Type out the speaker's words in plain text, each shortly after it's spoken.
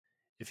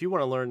If you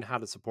want to learn how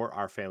to support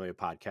our family of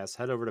podcasts,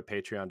 head over to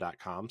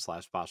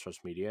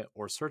patreon.com/bossrushmedia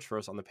or search for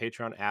us on the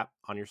Patreon app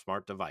on your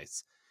smart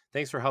device.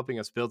 Thanks for helping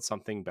us build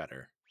something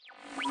better.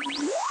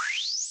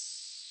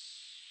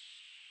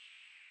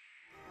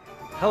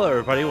 Hello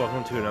everybody,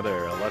 welcome to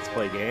another Let's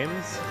Play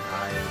Games.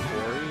 I am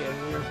Corey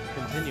and we're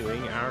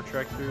continuing our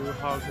trek through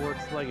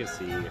Hogwarts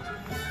Legacy.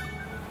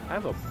 I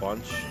have a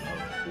bunch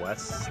of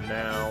quests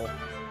now,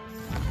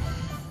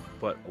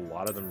 but a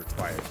lot of them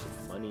require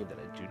some money that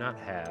I do not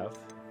have.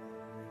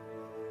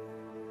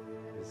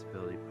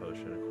 Invisibility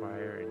potion,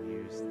 acquire and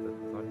use the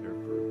Thunder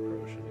Brew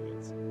potion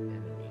against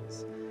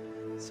enemies.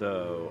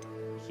 So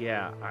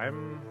yeah, I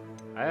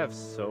have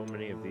so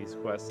many of these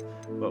quests,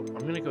 but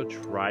I'm gonna go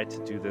try to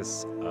do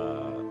this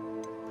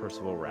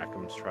Percival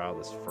Rackham's trial,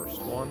 this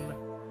first one,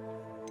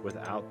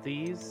 without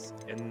these,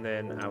 and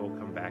then I will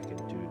come back and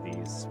do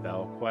these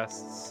spell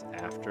quests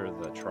after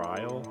the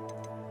trial.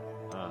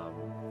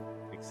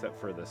 Except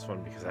for this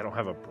one because I don't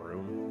have a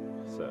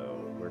broom,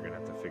 so we're gonna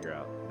have to figure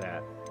out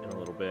that in a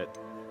little bit.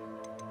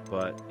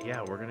 But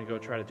yeah, we're gonna go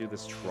try to do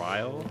this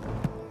trial.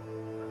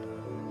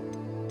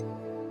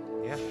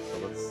 Yeah, so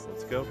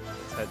let's go.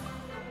 Let's head.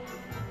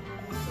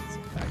 Let's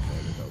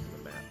actually open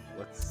the map.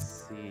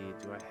 Let's see.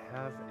 Do I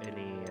have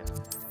any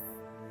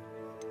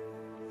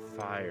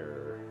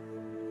fire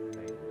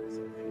things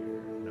up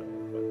here? No,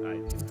 but I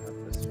do have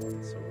this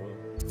one. So we'll.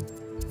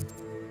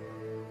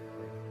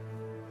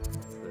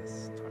 What's this?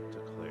 Talk to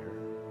Claire.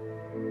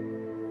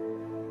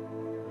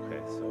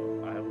 Okay, so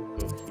I will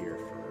go here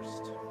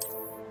first.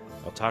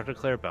 I'll talk to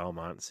Claire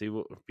Belmont, see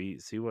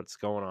what's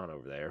going on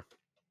over there,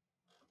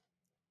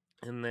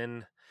 and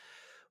then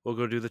we'll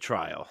go do the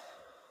trial.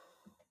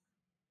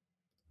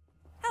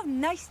 How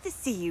nice to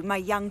see you, my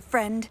young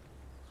friend.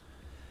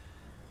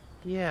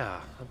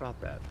 Yeah, how about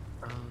that?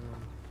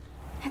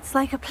 It's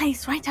like a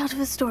place right out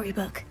of a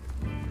storybook.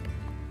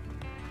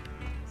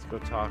 Let's go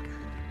talk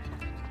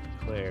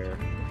Claire.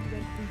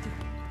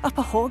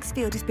 Upper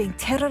Hogsfield is being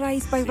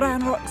terrorised by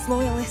Ranrock's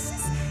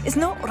loyalists. It's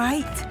not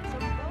right.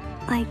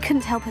 I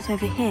couldn't help it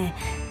over here.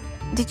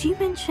 Did you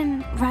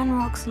mention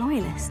Ranrock's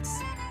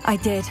loyalists? I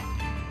did.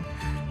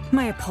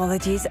 My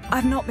apologies.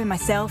 I've not been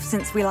myself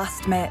since we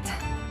last met.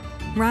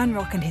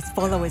 Ranrock and his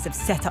followers have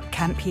set up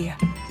camp here.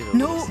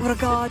 No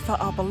regard for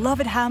our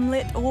beloved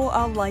hamlet or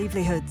our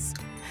livelihoods.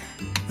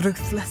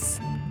 Ruthless.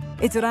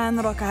 It's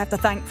Ranrock I have to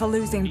thank for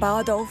losing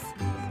Bardolph.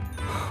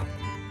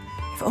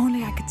 If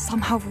only I could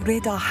somehow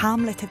rid our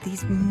hamlet of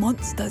these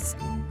monsters.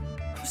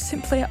 I'm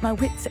simply at my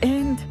wit's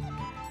end.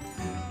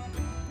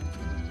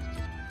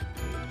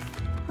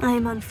 I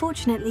am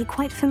unfortunately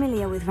quite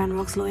familiar with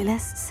Ranrock's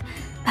loyalists.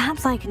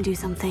 Perhaps I can do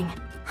something.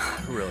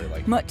 Really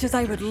like Much as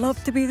I would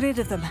love to be rid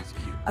of them,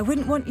 I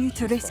wouldn't want you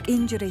to risk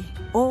injury,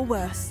 or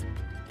worse.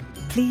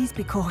 Please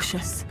be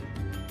cautious.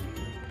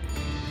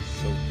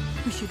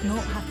 We should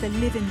not have to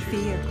live in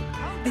fear.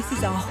 This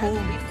is our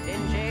home.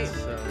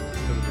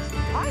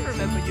 I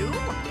remember you.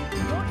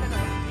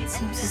 It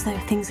seems as though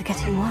things are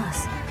getting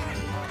worse.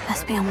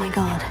 Best be on my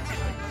guard.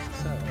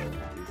 So,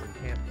 these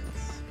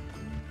encampments.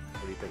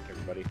 What do you think,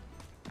 everybody?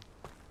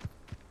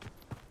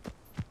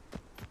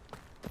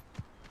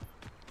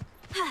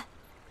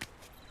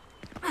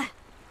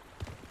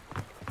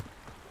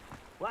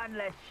 One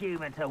less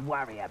human to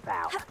worry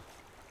about.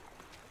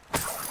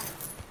 4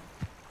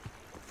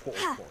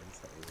 points.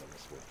 That was on the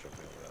switch.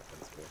 Jumping over that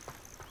fence for.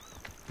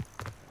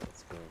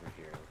 Let's go over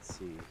here. Let's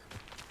see.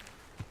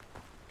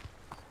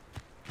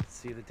 Let's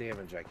see the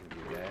damage I can do,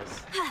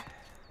 guys.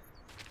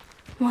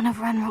 One of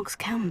Ranrock's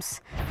camps.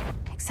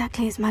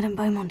 Exactly as Madame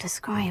Beaumont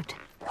described.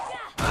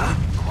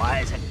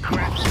 Quiet as a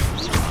crap.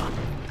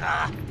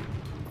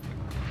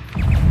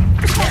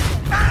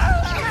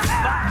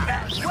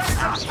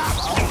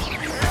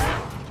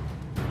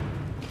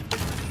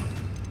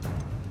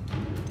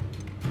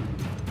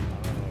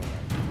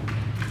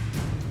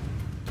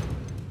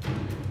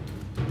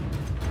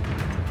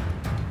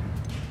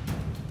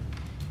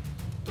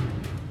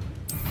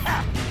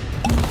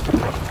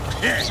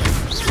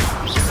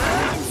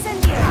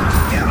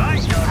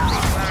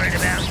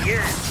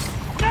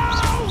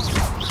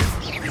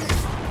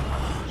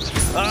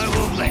 I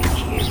will make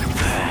you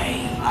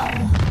pay.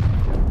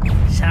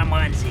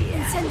 Someone's here.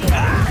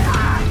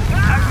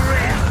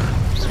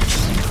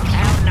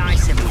 How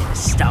nice of you to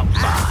stop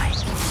by.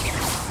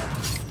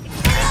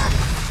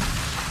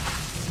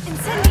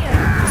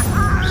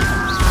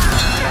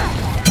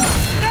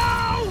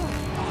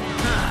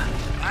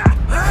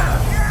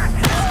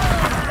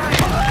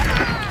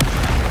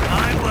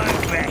 I work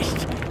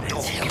best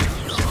until you're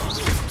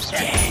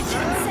dead.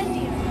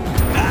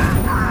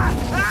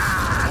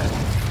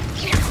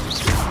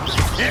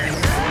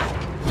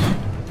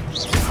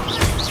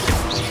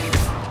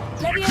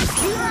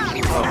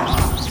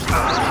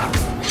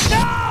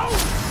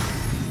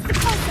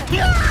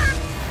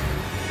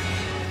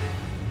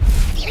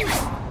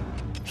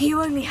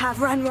 You only have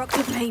Ranrock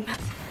to blame.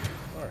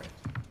 Alright.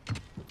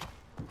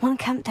 One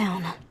camp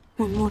down,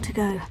 one more to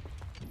go. Anything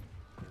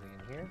in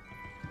here?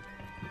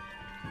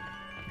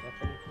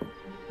 Nothing?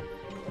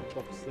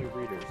 Books, they're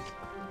readers.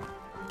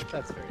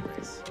 That's very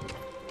nice.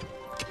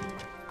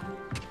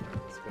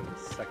 Let's go to the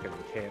second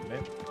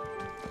encampment.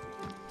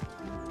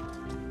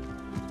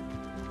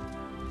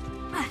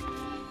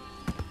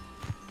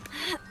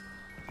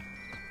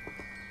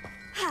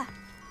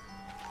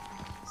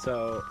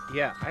 So,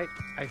 yeah,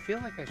 I feel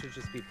like I should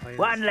just be playing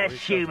One the less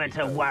story human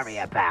stuff to worry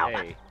about.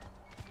 hey,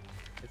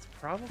 it's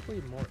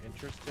probably more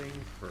interesting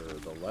for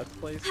the Let's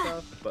Play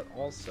stuff, but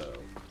also,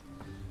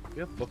 we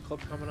have book club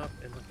coming up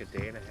in like a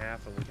day and a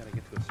half, and we gotta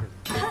get to a certain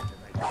point,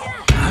 and I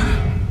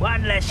just...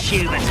 One less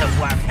human to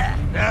worry.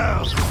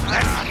 No,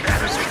 that's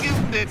better than you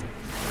did.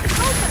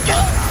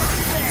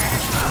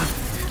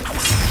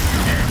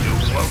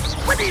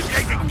 When are you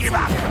going to give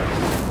up?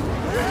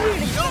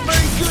 You're not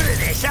very good at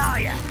this, are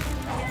you?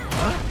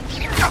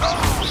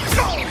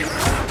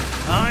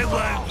 I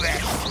won't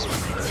rest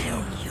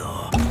until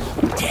you're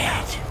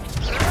dead.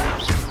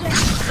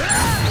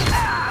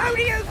 How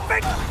do you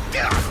think?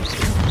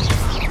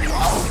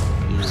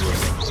 You was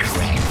a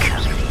great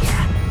company.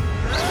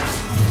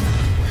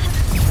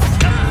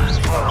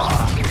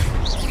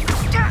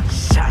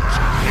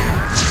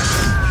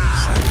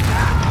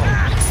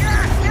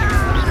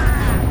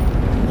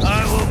 I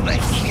will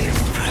make you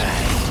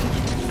pay.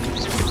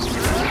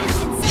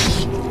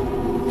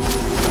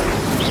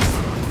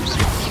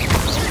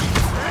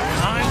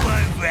 I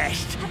won't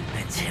rest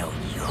until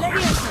you're...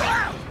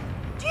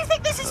 Do you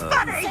think this is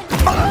funny?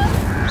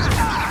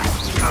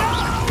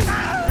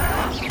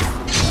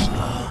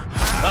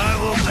 I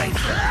will make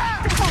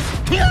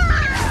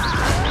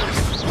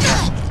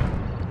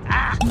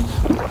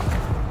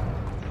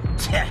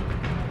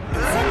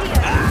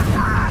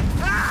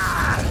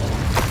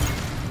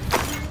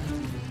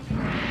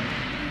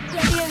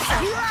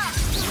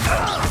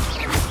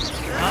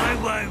I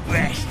won't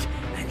rest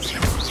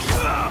until...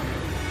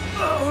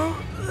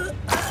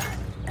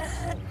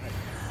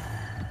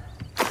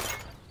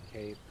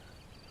 Cape,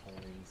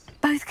 coins.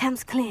 Both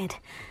camps cleared.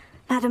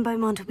 Madame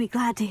Beaumont will be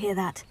glad to hear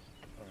that.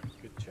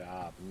 Alright, good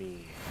job,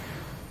 me.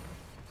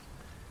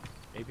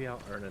 Maybe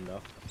I'll earn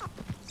enough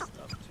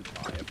stuff to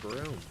buy a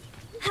broom.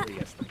 What do you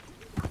guys think?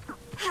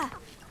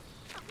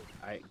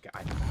 I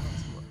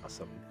found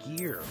some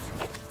gear.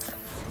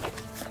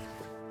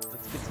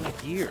 Let's get some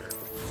gear.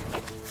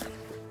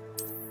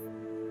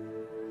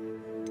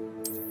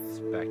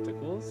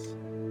 Spectacles.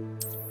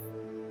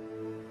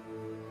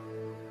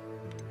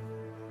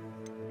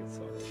 I can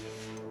sell those.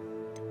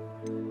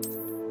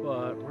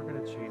 But we're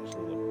gonna change the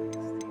look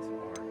because these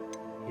are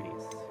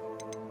hideous.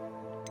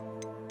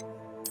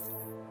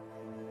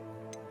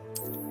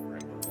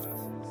 Rainbow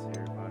glasses,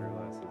 Harry Potter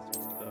glasses,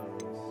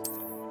 those.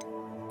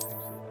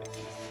 Actually, like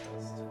these the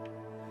best.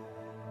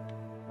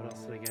 What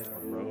else did I get? A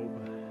robe.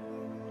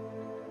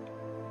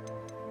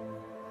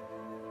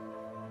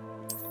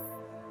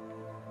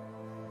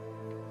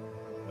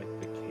 I like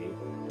the cape,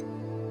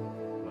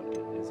 but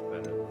it is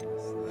better than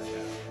this that I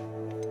have.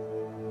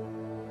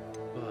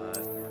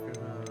 But we're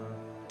gonna.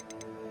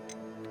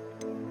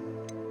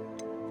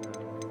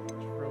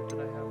 Which robe did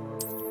I have on?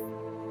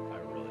 I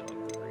really like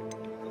the green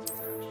one. It doesn't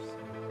match. So.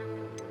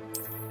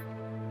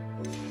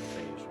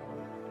 Beige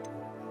one.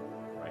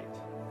 Right.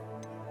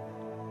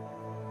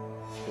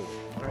 Cool.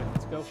 Alright,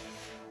 let's go.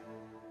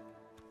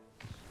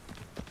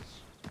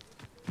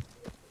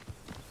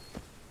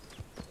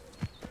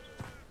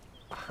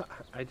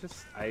 I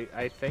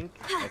think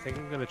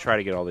I'm gonna try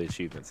to get all the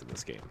achievements in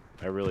this game.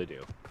 I really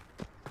do.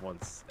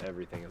 Once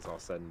everything is all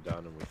said and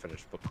done and we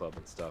finish book club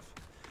and stuff.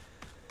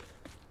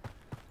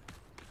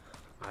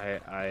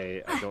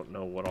 I don't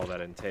know what all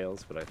that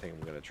entails, but I think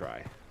I'm gonna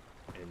try.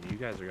 And you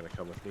guys are gonna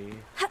come with me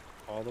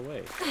all the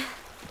way.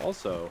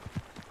 Also,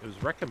 it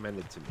was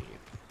recommended to me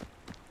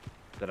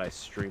that I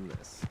stream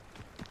this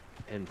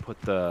and put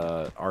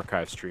the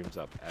archive streams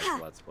up as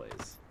Let's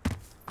Plays.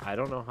 I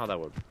don't know how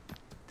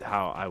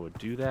I would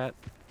do that.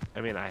 I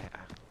mean, I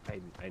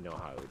know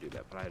how I would do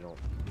that, but I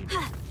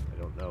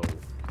don't know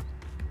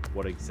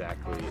what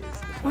exactly is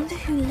the Wonder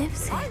who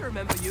lives I here.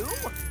 remember you.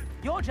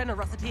 Your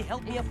generosity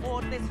helped me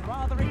afford this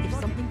rather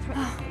something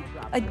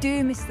I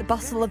do miss the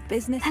bustle of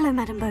business. Hello,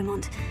 Madame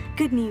Beaumont.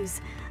 Good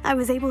news. I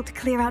was able to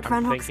clear out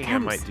I'm Ranrock's thinking I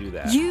camps. might do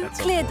that. You at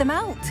some cleared point. them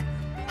out.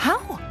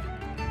 How?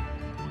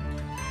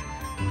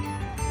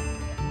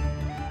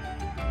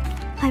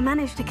 I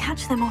managed to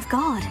catch them off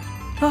guard.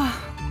 Oh,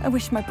 I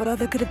wish my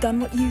brother could have done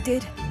what you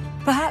did.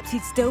 Perhaps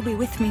he'd still be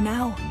with me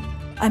now.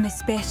 I'm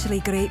especially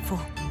grateful.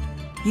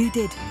 You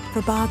did,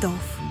 for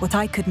Bardolph, what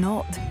I could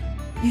not.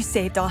 You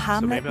saved our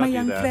hamlet, maybe my I'll do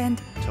young that friend.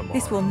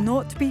 This will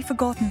tomorrow. not be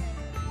forgotten.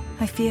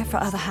 I fear for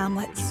other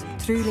hamlets,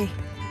 truly.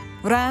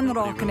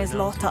 Ranrock and his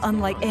lot are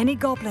unlike any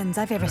goblins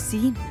I've ever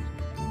seen.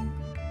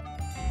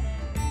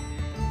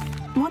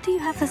 What do you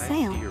have for I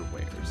sale? see your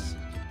wares.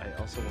 I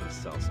also want to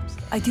sell some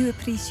stuff. I do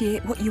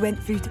appreciate what you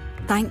went through.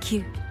 Thank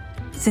you.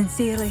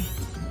 Sincerely.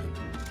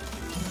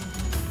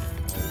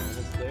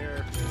 Almost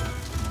there.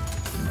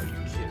 Are you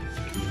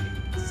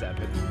kidding?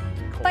 7.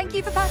 Thank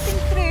you for passing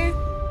through.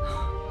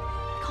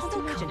 Can't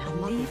imagine how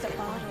Believe that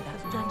Bardolph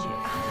has done you.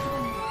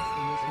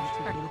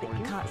 I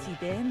can't see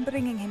them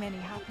bringing him any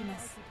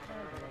happiness.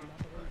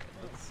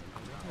 Let's houses. I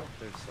wonder if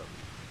there's some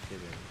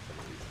kid in some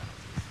of these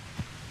houses.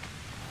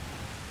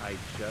 I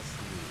just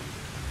need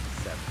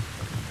 7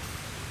 of them.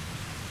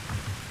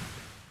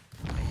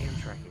 I am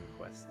tracking a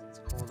quest. It's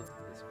called this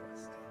quest.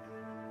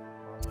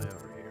 All the way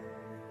over here.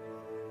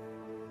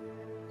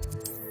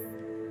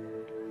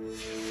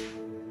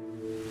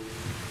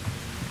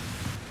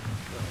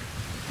 So,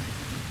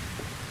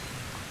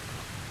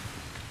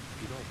 if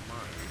you don't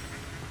mind,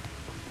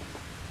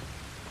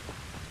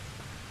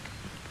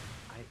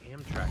 I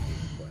am tracking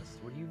a quest.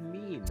 What do you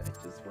mean? I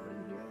just went in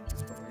here and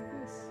just went like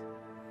this.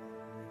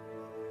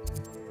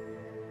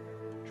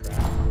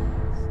 Track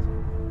quest.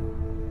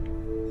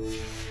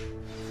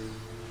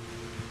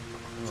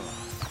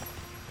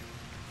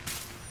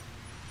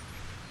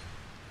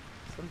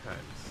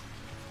 Sometimes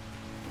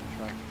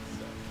tracking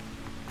stuff,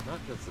 not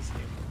just this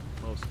game,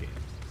 but most games,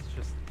 it's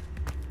just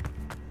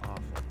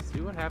awful. See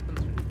what happens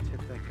when you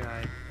tip that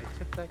guy? I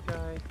tipped that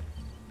guy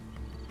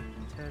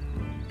 10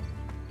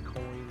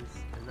 coins,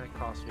 and that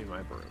cost me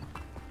my broom.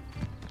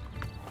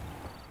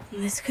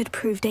 This could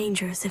prove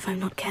dangerous if I'm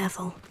not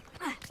careful.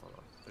 Hold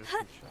on, there's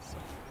some chest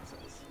section it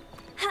says.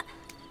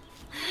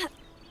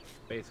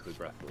 Basically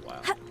Breath of the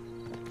Wild.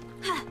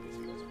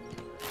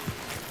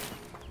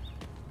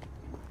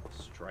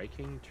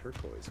 Striking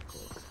turquoise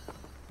cloak.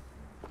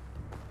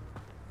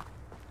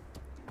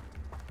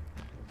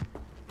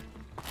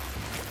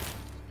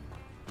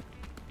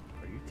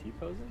 Are you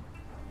T-posing?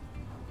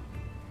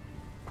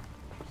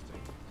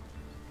 Interesting.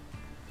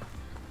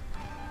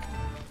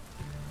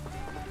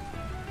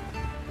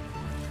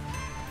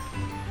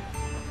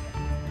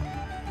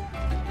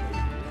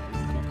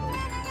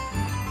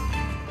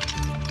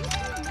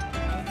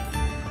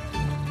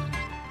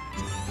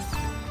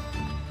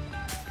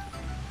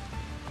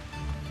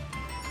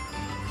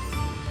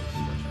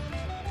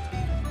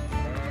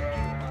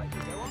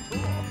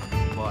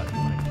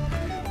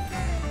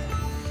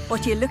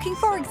 What are you looking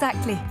for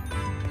exactly? Nothing.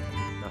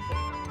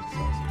 I want to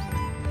sell some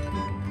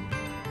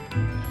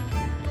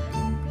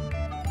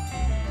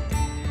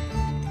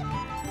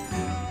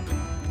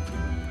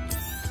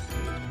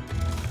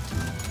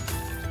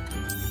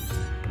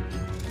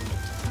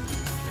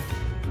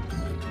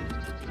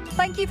stuff.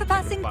 Thank you for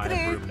passing Buy a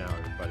through. broom now,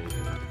 everybody.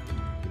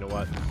 You know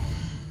what?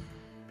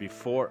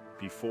 Before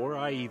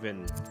I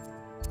even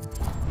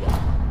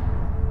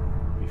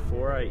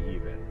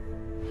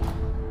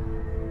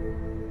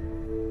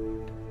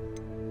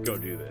go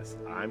do this,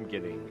 I'm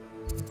getting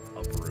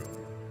a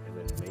broom, and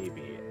then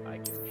maybe I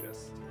can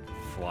just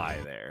fly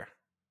there.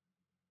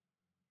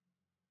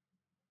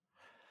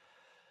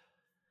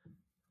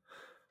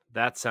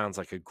 That sounds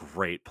like a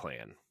great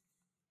plan.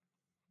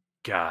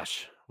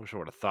 Gosh, wish I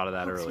would have thought of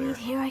that earlier. Hogsmeade,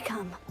 here I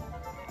come.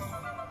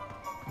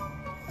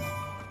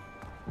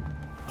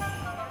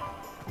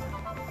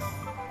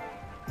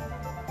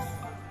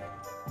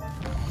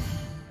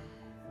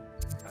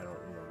 I don't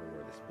remember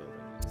where this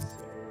building is,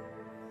 so...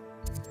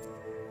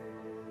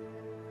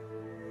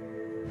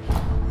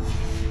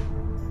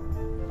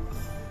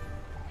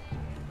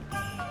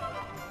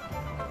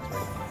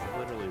 It's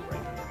literally right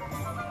here.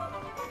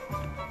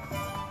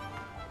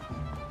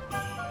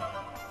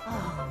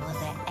 Oh, will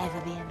there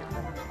ever be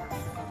another?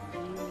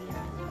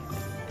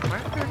 Why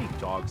aren't there any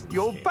dogs in this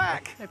You're game?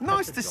 back. Why can't I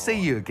Nice pet to the see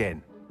dog? you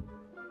again.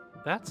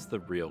 That's the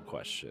real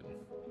question.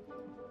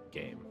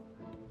 Game.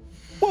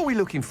 What are we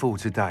looking for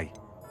today?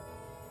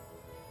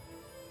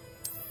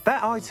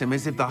 That item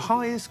is of the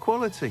highest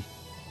quality.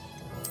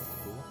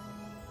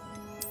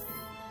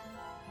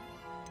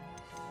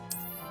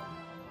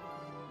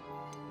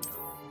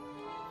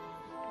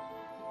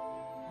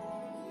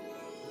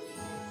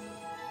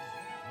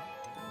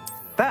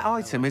 That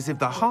item is of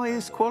the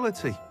highest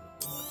quality.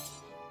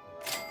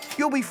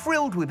 You'll be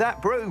thrilled with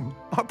that broom,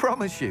 I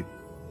promise you.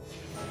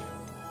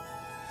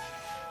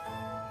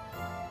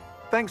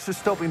 Thanks for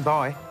stopping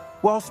by.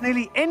 Whilst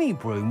nearly any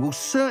broom will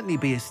certainly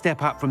be a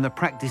step up from the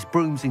practice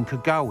brooms in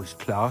Kagawa's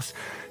class,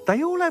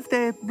 they all have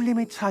their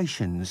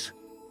limitations.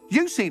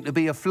 You seem to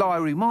be a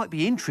flyer who might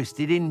be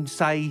interested in,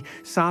 say,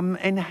 some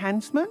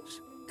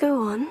enhancements?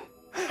 Go on.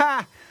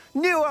 Ha!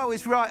 Knew I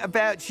was right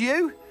about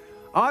you.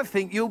 I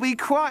think you'll be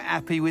quite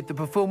happy with the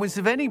performance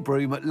of any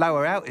broom at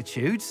lower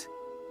altitudes.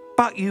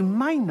 But you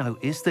may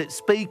notice that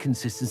speed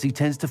consistency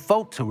tends to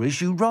falter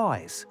as you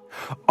rise.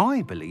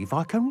 I believe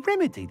I can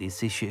remedy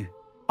this issue.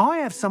 I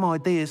have some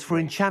ideas for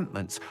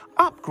enchantments,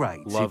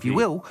 upgrades, if you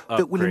will,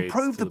 that will Upgrades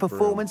improve to the the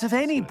performance of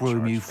broom. any It's gonna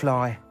broom you charge for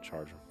fly. it.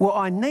 Charge for it. What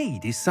I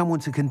need is someone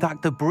to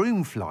conduct a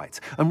broom flight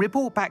and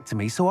report back to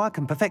me so I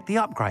can perfect the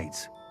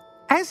upgrades.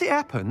 As it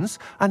happens,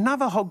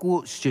 another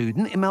Hogwarts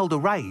student, Imelda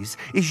Reyes,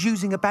 is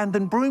using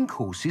abandoned broom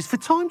courses for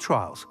time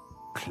trials.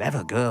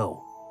 Clever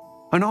girl.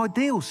 An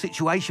ideal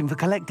situation for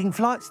collecting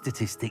flight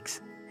statistics.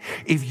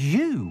 If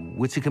you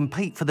were to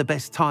compete for the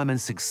best time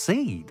and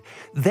succeed,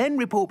 then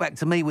report back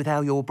to me with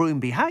how your broom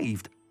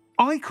behaved,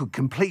 I could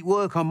complete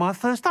work on my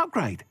first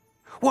upgrade.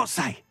 What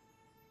say?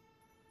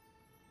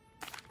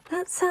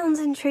 That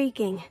sounds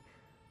intriguing.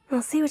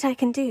 I'll see what I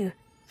can do.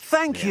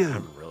 Thank you.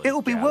 I'm really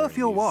It'll be worth gathering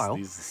your these- while.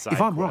 these side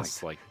If I'm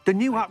quests, right, like, the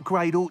new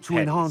upgrade ought to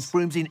pennies. enhance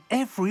brooms in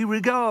every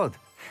regard.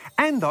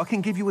 And I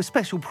can give you a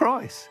special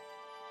price.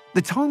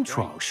 The time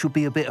trial should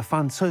be a bit of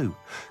fun too.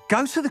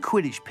 Go to the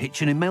Quidditch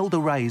pitch and Imelda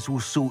Reyes will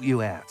sort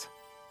you out.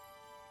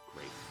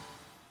 Great.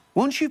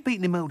 Once you've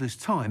beaten Imelda's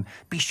time,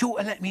 be sure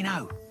to let me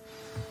know.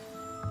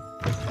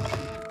 I'm not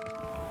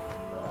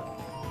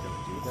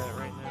gonna do that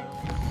right now.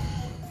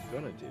 What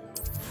I'm gonna do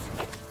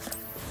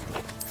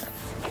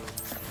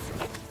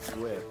is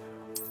whip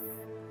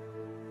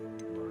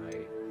my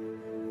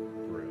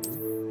broom.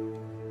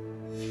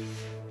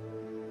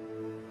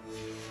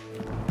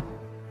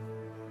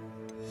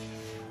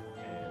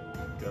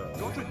 And go.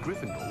 Dr.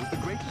 Gryffindor was the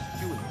greatest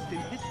duelist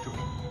in history.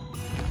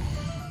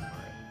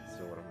 Alright, so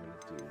what I'm gonna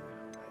do now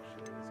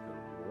actually is go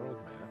to the world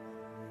map.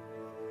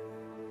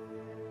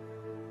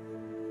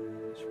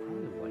 I should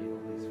probably light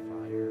all these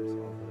fires,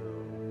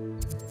 although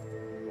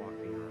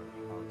walking around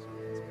Hogwarts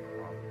is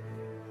probably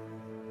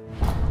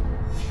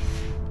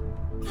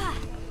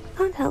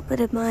Can't help but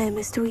admire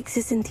Mr.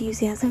 Weekes'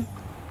 enthusiasm.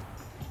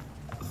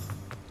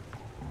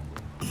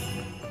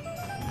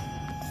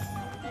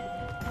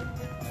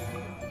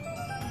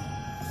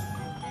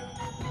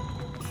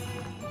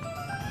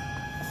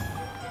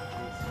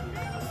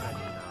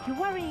 You're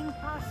worrying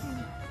far too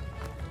much.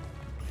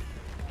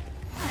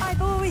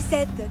 I've always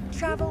said that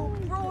travel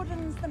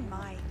broadens the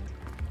mind.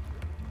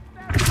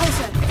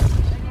 Closer.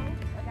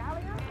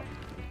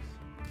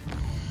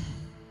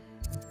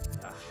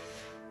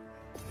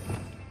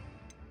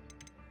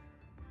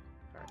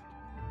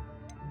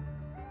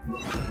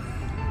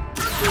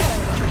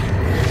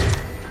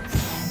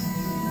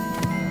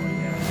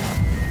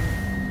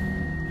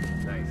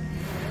 nice.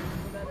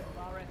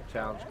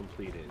 Challenge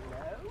completed.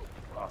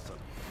 Awesome.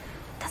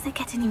 Does it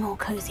get any more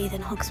cozy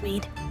than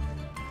Hogsmeade?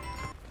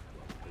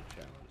 Good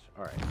challenge.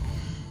 Alright.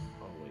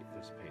 Oh wait,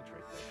 there's a page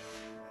right there.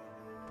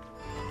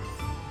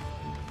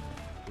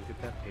 Look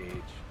at that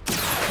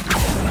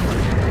page.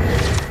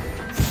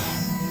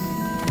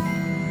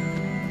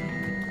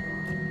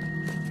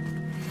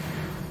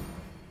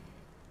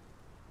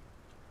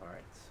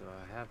 Alright, so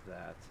I have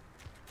that.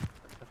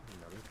 That's definitely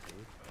another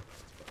page. Oh, no,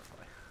 it's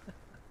butterfly.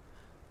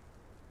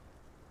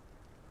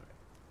 Alright.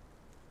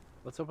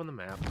 Let's open the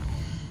map.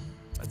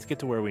 Let's get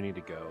to where we need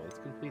to go. Let's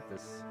complete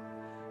this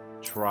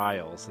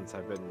trial since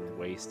I've been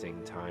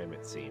wasting time,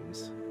 it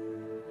seems.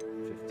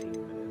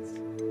 15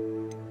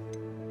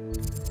 minutes.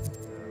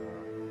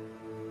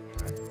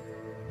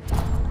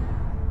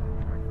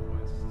 Track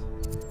quest.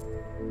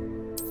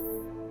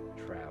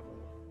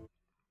 Travel.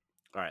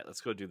 Alright,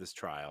 let's go do this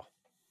trial.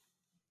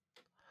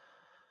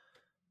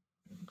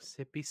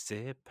 Sippy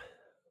sip.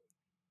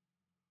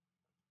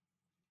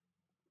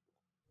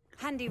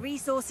 Handy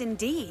resource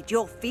indeed,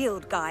 your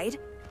field guide.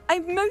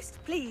 I'm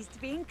most pleased to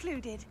be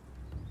included.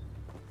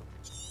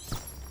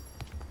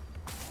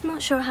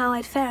 Not sure how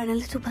I'd fare in a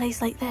little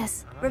place like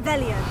this.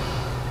 Revelio.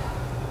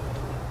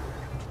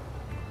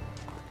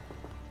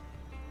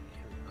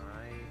 Can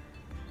I?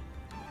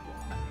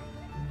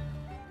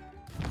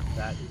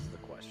 That is the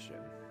question.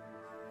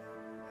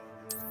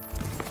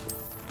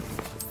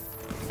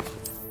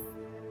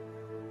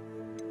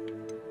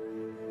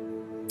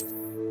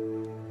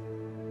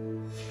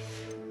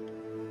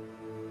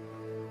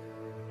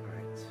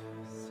 Alright,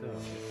 so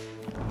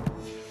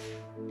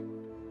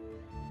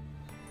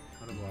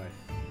how do I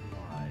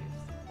fly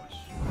is the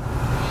question.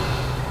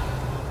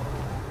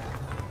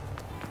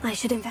 I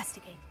should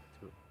investigate.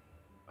 Do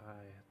I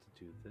have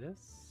to do this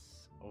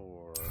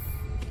or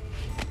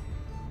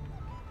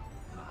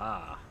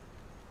aha?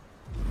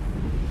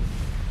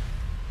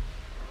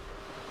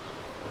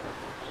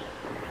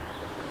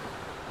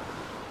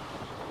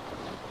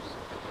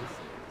 This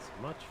is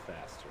much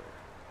faster.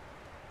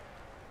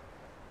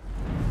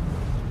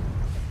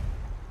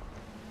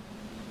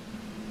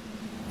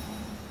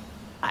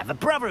 I have a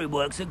brother who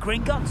works at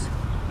Gringotts.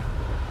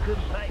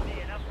 Couldn't pay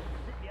me enough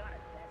to sit behind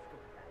a desk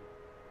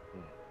all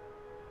day.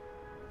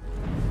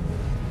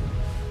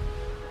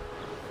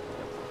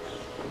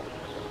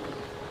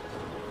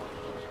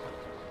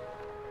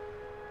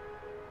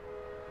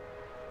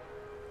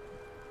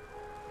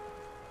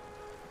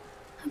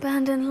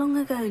 Abandoned long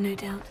ago, no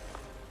doubt.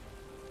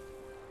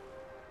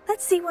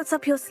 Let's see what's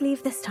up your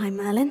sleeve this time,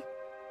 Merlin.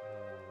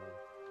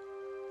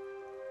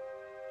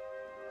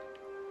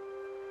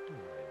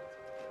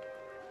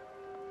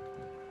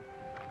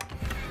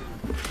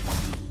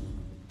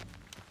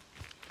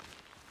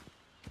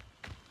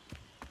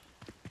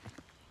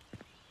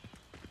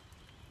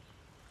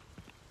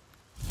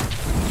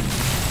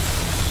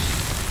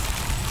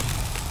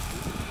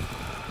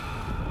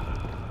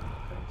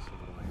 Okay, so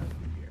what do I have to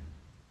do here?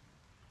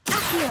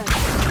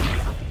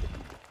 Accio!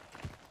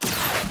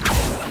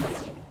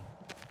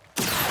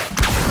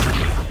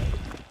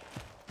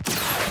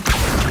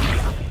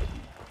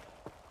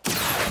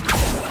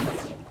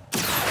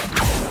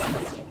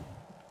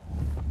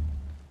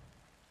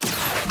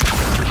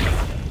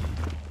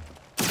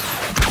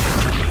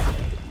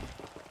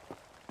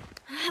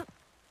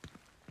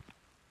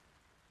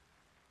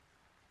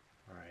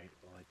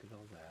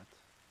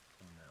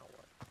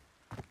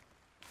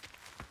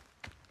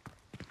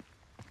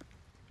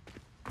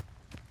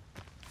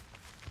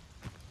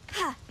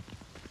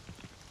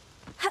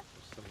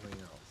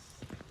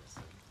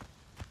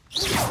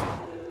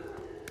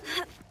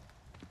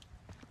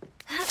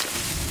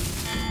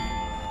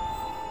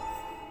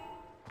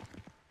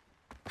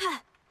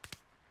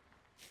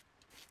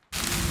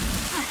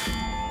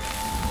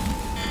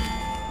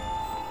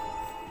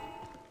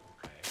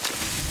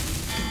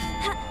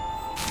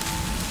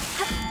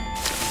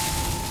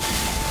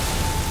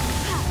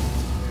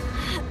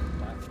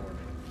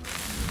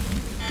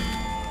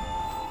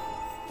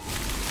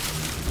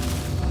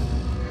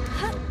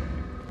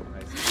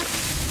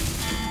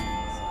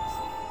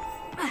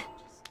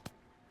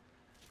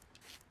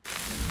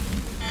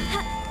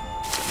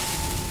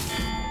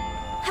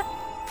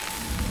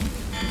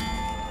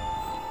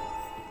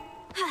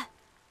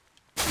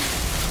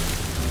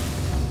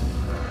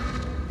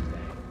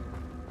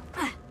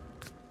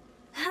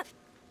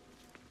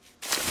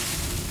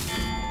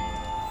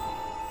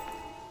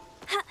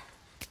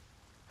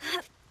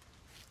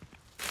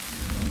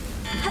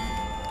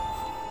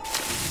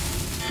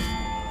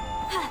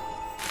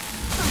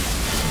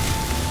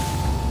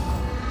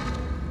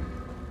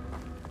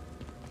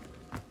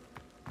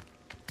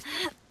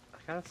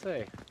 gotta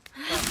say,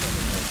 not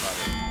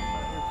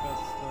your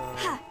best,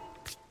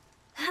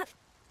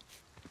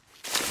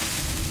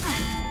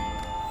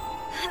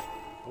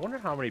 I wonder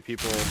how many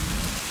people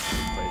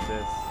like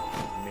this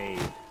made.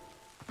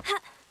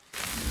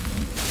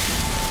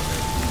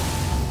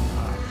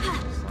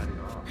 Sliding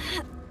off.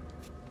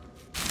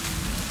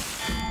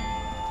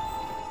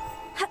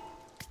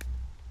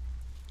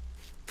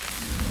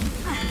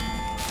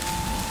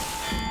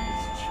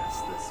 It's just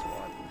this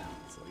one.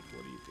 It's like,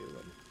 what are you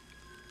doing?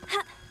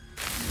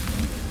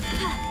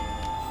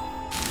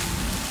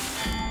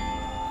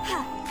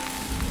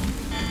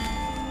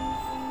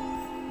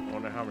 I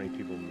wonder how many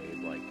people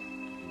made like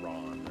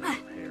Ron or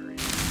Harry.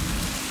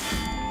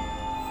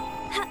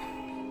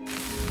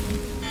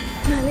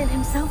 Merlin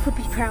himself would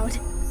be proud.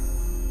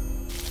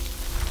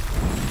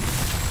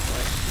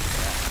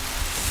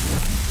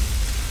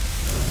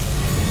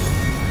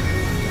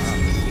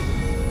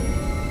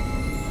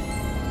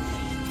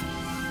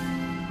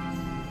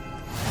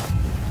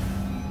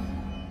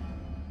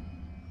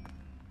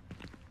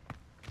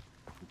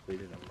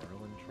 Completed a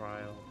Merlin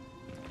trial.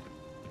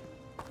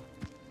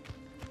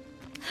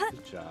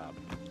 Good job.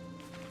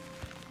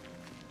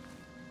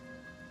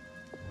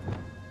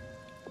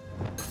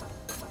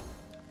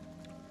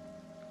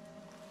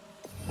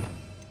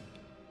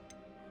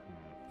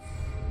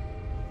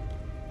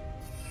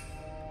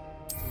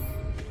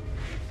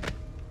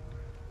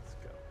 Let's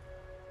go.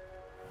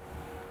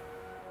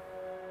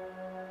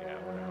 Yeah, I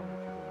wonder how many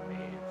people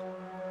made.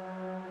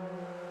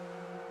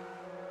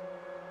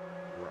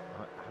 I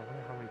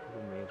wonder how many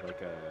people made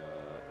like a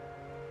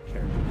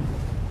character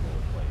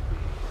play.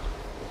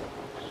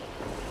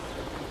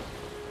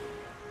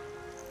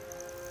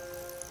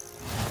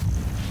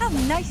 How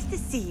nice to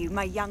see you,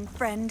 my young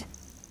friend.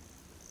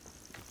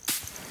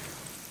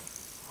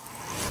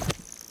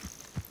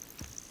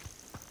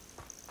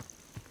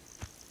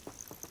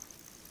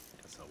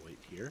 Guess I'll wait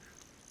here.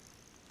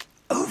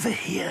 Over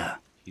here.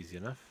 Easy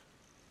enough.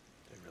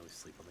 Didn't really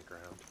sleep on the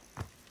ground.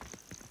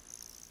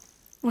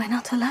 We're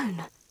not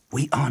alone.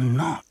 We are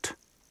not.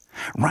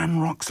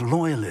 Ranrock's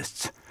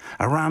loyalists.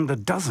 Around a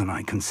dozen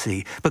I can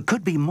see, but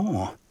could be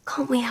more.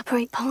 Can't we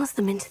apparate past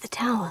them into the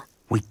tower?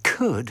 We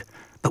could,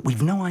 but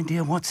we've no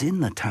idea what's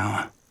in the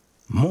tower.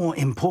 More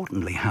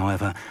importantly,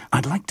 however,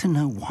 I'd like to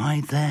know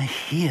why they're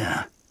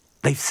here.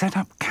 They've set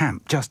up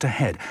camp just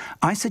ahead.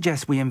 I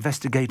suggest we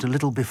investigate a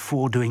little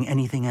before doing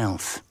anything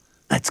else.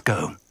 Let's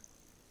go.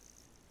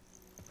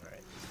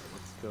 Alright, so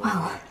let's go.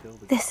 Well,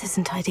 this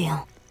isn't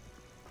ideal.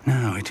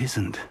 No, it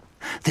isn't.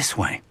 This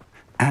way.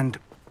 And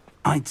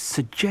I'd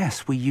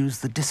suggest we use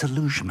the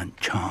disillusionment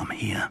charm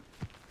here.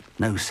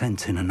 No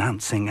sense in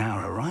announcing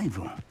our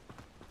arrival.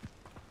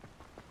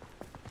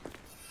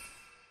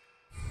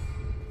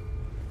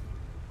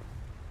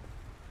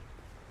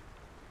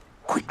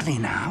 Quickly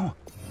now.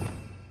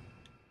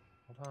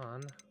 Hold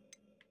on.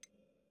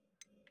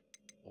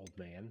 Old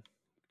man.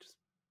 Just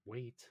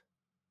wait.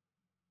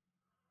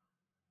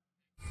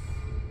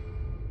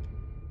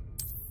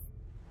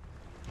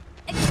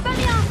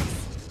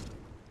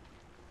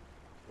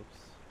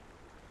 Whoops.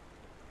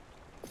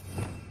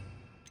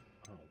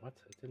 Oh, what?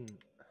 I didn't...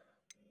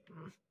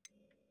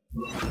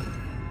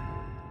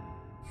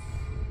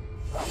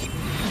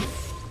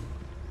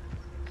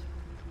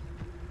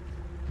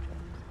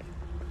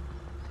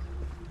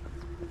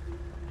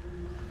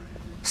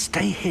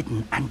 Stay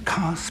hidden and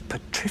cast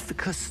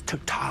Petrificus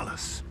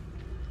Totalis.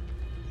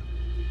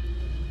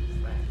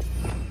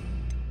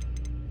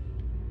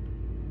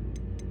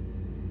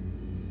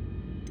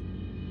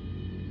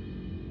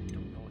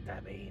 Don't know what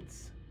that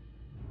means.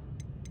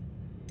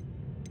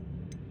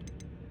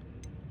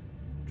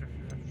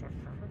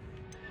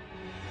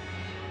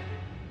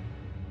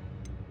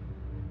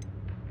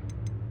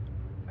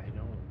 I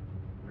don't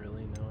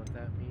really know what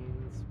that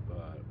means,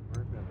 but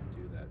we're gonna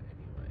do that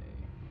anyway.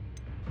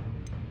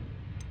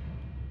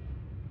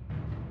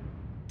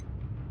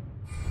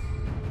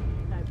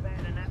 No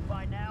better than that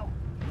by now.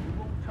 We've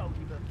all told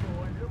you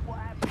before, and look what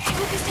happened.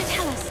 What does that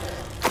tell us?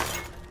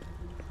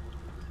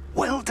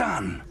 Well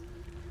done.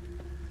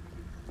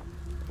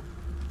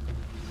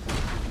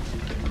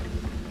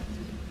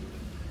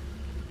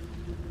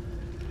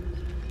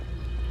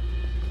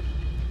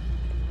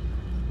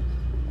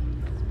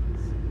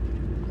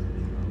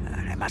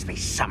 There must be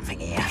something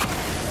here.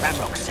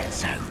 Ramrock said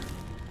so.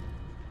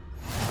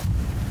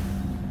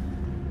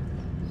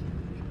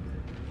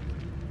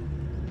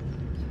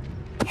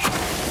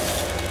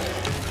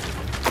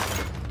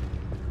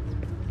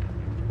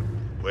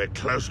 We're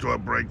close to a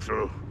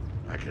breakthrough.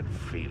 I can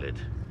feel it.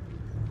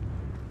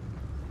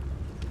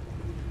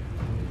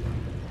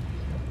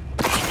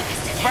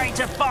 Ready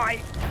to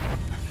fight!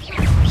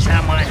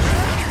 Someone...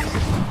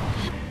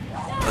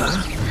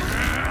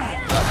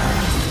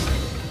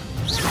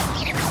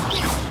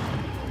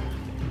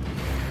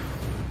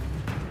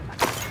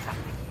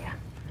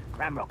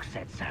 Ramrock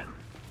said so.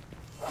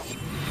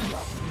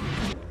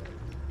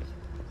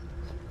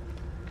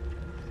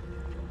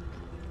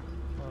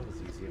 Well, that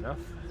was easy enough.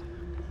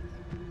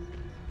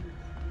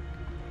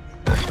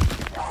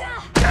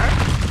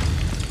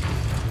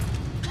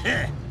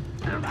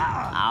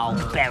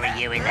 I'll bury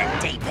you in the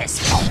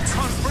deepest vault.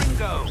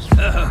 Confringo!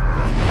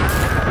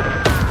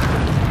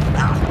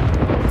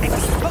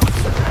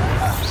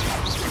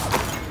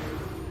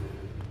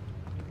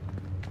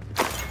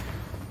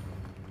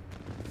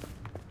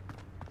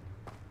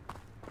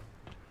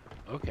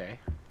 Okay.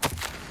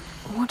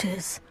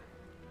 Orders.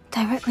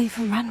 Directly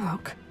from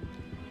Ranrock.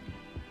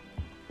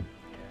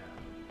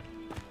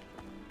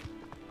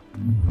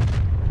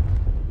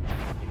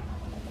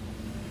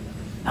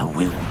 I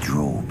will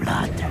draw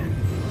blood.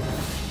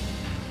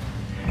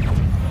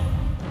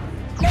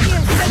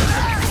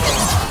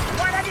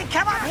 Why don't you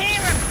come up here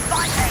and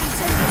fight me?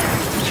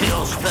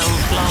 Chill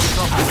spells blast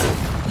off.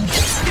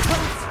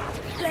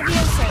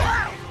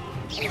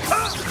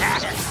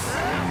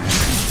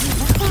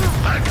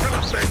 I can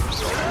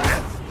avenge your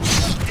death.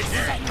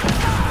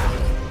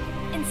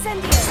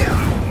 Incendio! You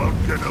won't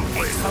get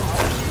away.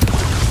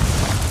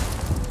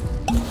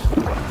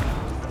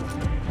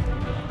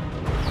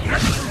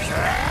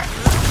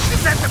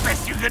 Is that the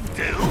best you can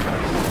do?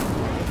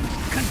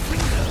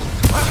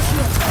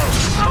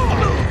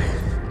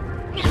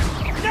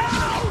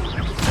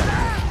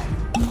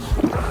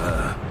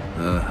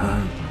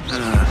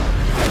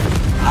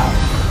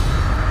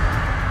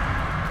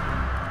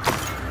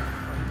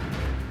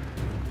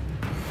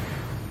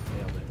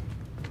 Nailed it.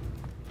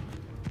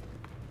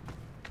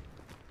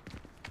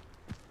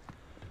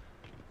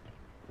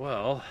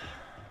 Well,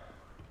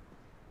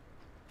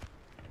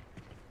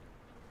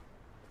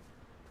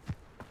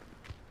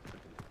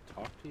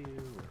 talk to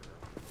you.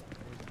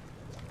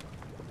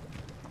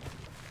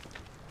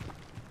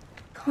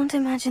 Can't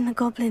imagine the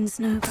goblins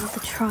know about the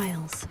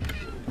trials.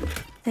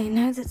 They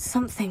know that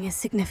something is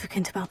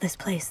significant about this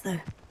place, though.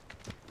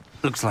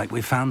 Looks like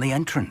we found the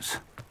entrance.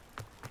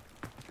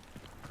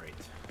 Great.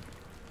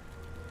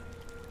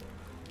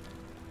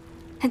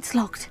 It's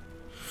locked.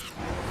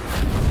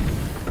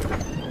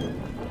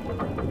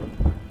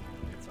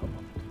 It's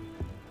unlocked.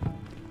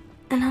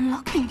 An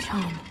unlocking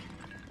charm.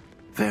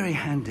 Very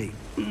handy.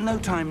 No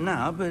time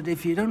now, but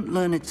if you don't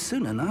learn it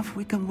soon enough,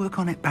 we can work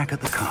on it back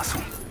at the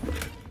castle.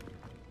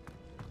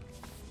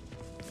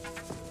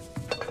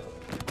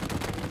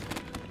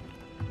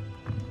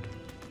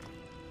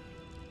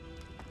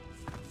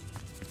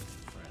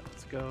 Alright,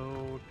 let's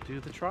go do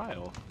the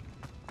trial.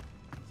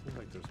 Seems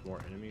like there's more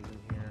enemies in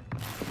here.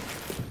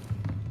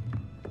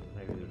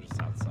 Maybe they're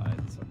just outside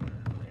somewhere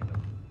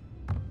random.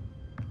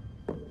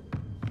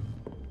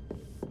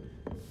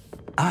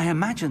 I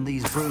imagine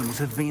these brooms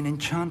have been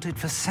enchanted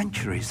for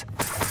centuries.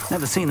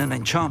 Never seen an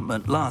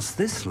enchantment last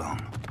this long.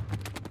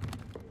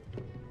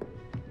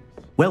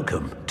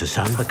 Welcome to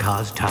San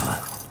Bakar's Tower.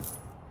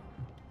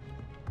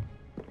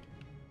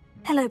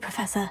 Hello,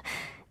 Professor.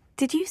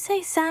 Did you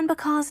say San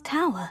Bakar's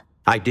Tower?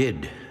 I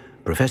did.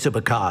 Professor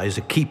Bakar is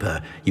a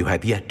keeper you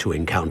have yet to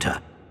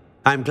encounter.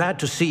 I'm glad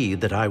to see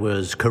that I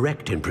was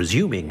correct in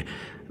presuming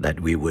that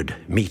we would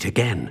meet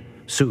again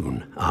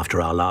soon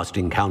after our last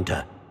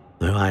encounter.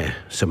 Though I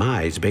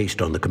surmise,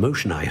 based on the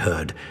commotion I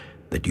heard,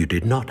 that you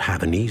did not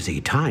have an easy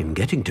time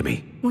getting to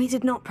me. We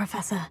did not,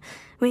 Professor.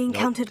 We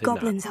encountered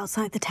goblins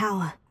outside the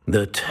tower.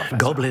 That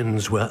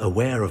goblins were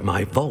aware of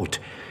my vault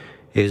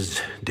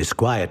is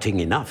disquieting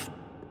enough.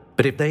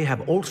 But if they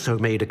have also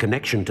made a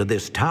connection to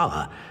this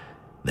tower,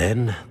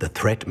 then the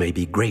threat may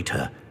be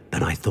greater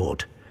than I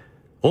thought.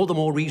 All the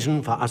more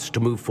reason for us to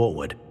move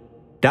forward.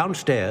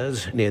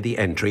 Downstairs, near the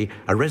entry,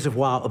 a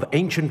reservoir of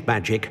ancient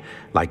magic,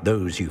 like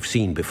those you've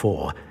seen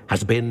before,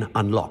 has been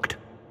unlocked.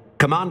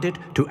 Commanded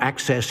to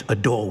access a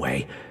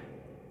doorway.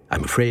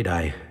 I'm afraid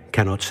I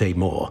cannot say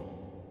more.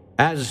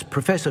 As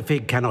Professor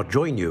Fig cannot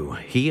join you,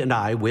 he and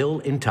I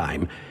will, in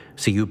time,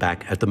 see you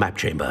back at the map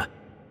chamber.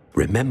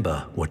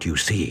 Remember what you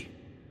see.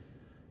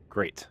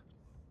 Great.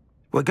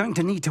 We're going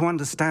to need to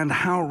understand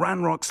how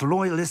Ranrock's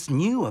loyalists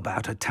knew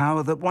about a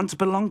tower that once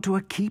belonged to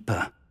a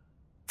keeper.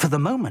 For the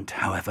moment,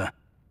 however,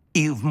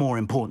 you've more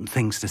important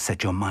things to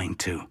set your mind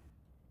to.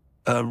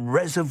 A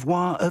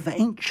reservoir of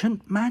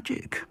ancient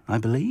magic, I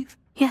believe?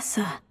 Yes,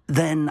 sir.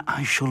 Then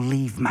I shall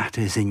leave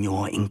matters in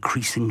your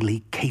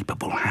increasingly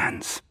capable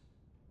hands.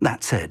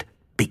 That said,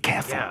 be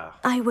careful. Yeah.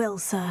 I will,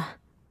 sir.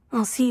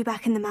 I'll see you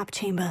back in the map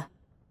chamber.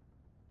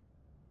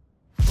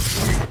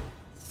 Whoa.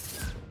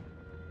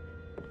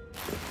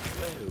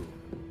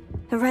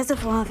 A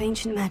reservoir of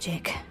ancient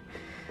magic.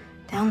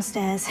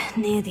 Downstairs,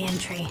 near the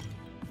entry.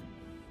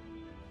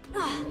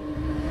 Let's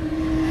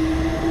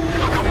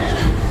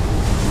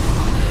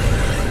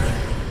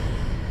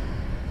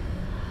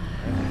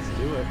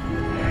do it.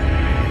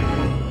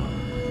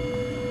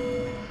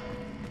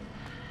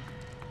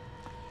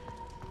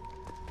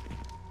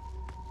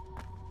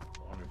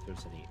 I wonder if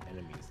there's any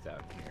enemies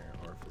down here,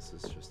 or if this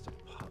is just a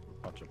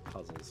bunch of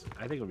puzzles.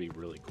 I think it would be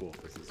really cool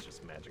if this is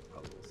just magic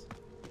puzzles.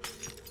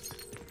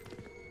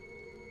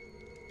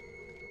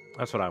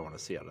 That's what I want to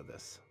see out of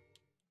this.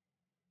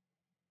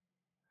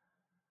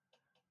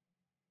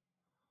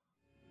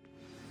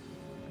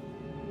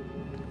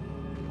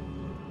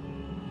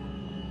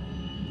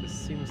 This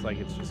seems like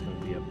it's just going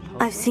to be a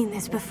puzzle. I've seen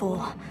this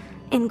before.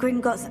 In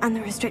Gringotts and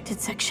the restricted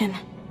section.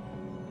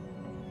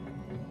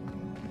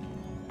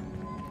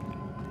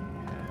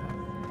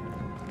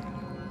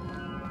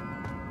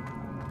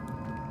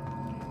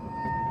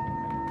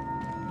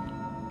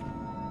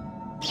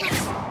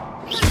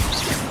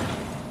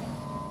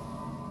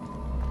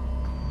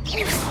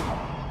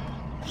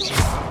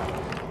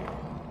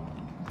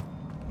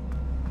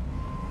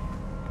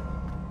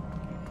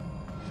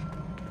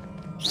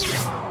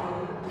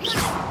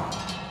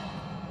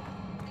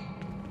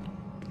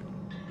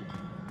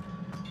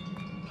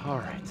 All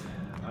right,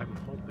 I'm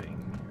hoping.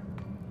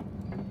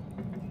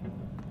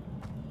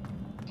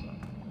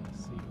 Let's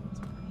see what's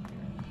over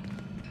here.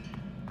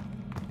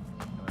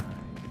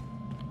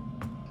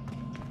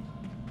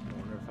 I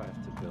wonder if I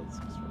have to build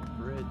some sort of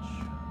bridge.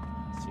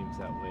 Seems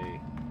that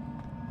way.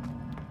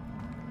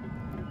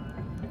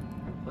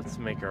 Let's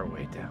make our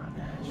way down,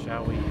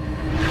 shall we?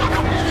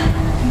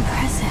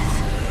 Impressive.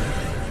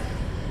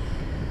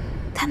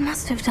 That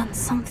must have done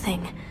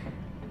something.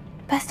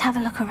 Best have a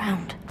look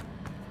around.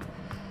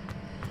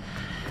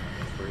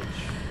 Bridge.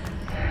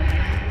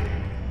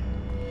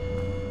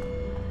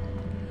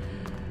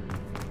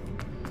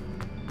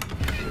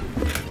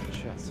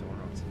 Chest, so what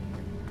else in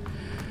here?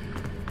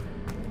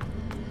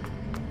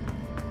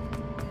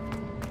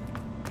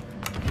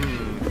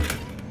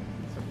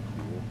 Something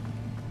cool.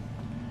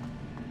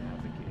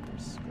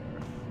 Navigator's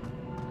scarf.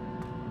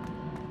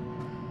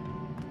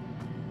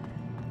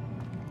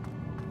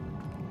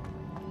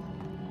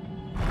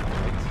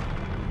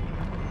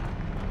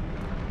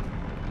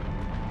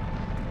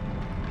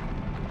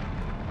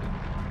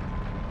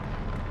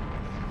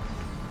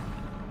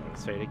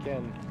 Say it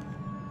again.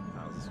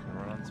 How's this gonna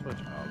run on Switch?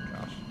 Oh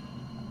gosh.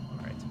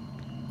 Alright.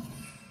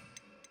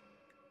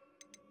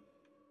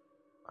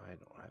 I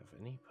don't have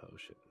any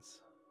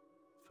potions.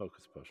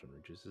 Focus potion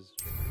reduces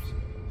trigger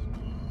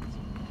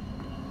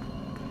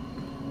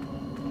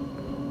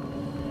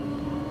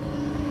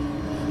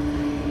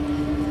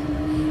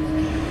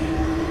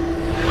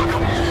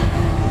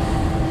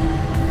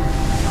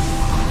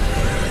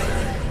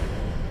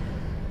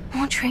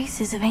More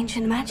traces of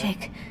ancient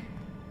magic.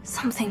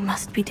 Something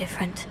must be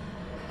different.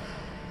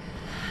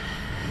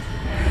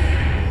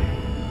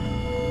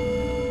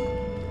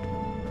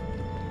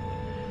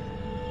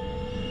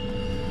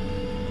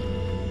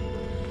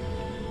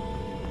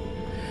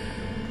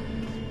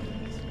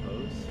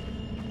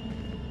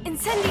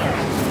 Incendio!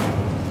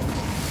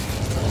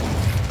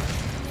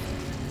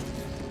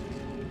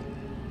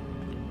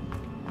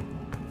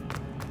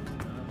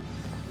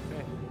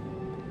 Okay.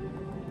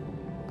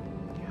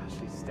 Gosh,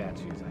 these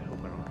statues. I hope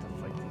I don't have to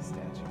fight these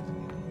statues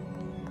again.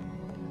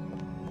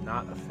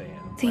 Not a fan.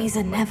 These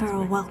are never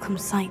a welcome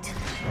sight.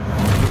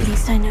 At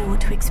least I know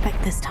what to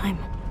expect this time.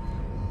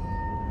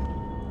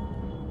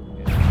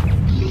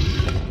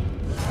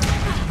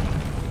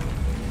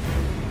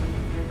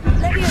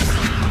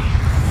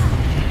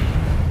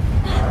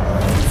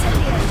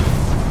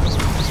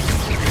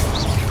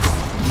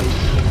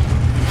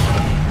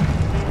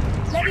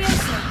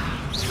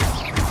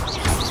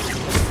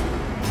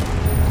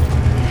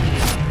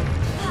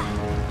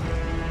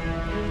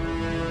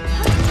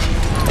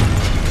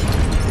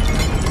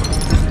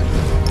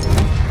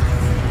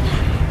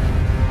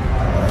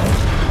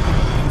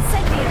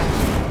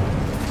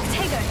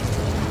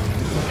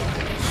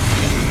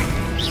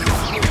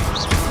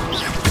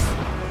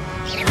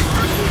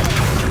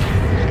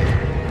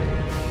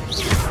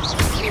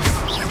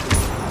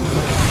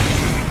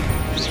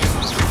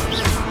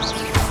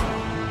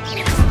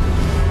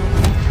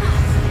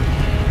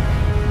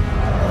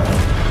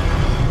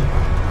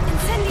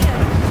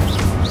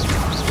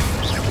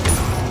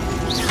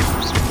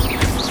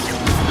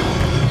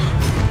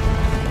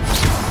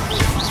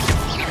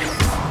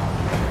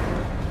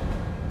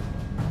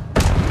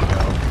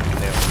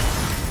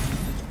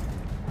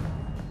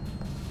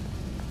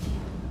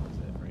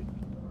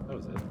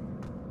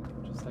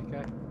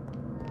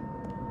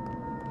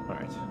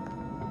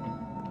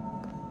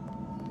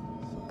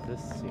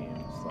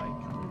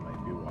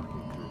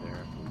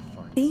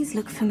 These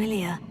look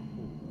familiar.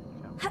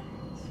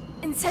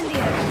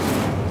 Incendio!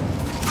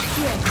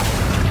 Here.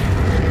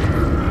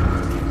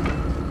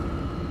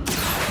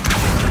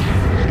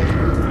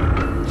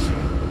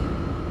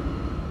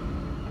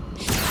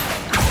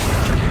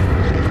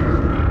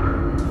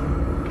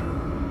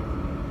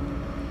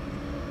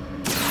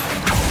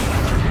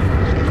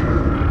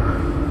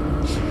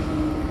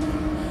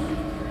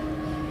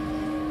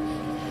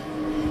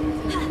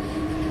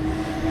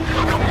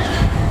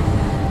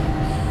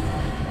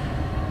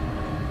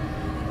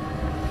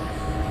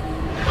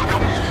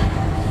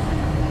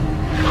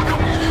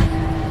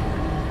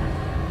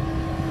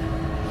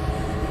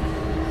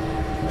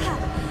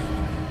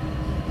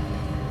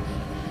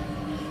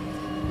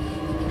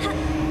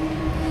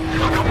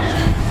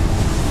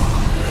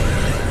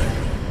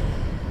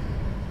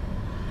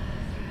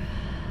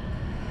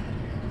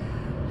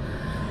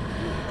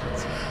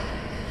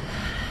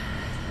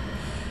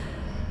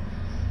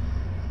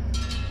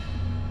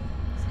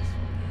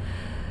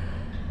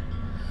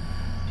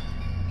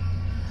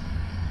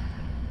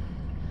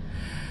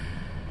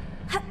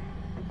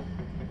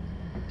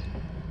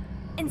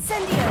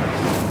 Incendio!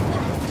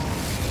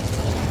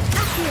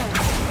 Accio!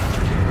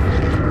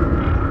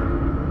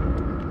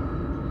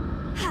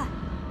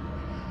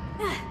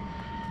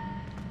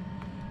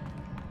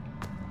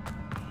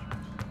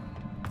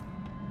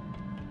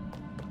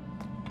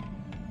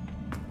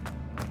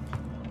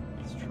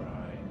 Let's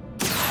try.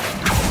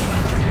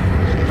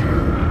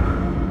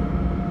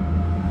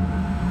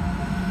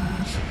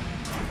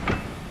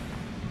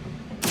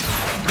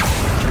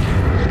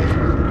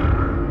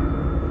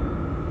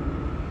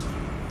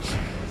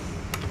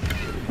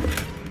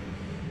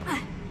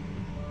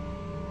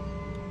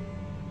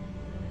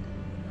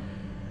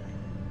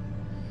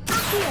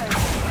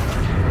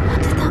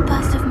 What did that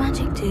burst of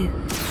magic do?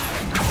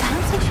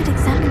 Perhaps I should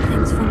examine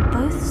things from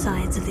both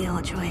sides of the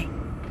archway.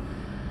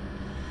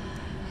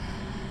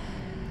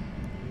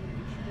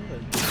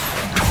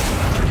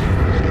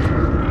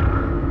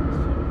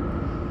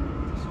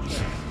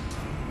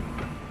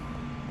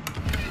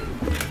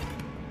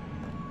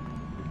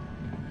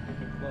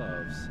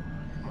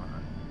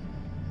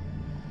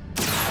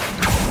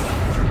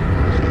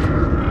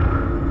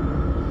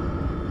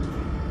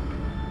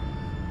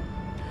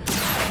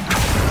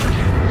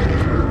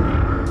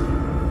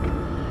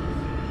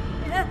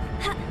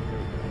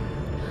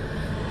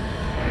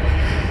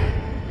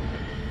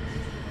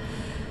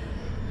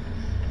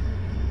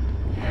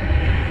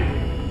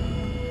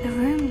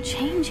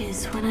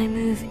 Changes when I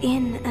move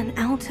in and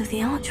out of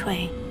the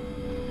archway.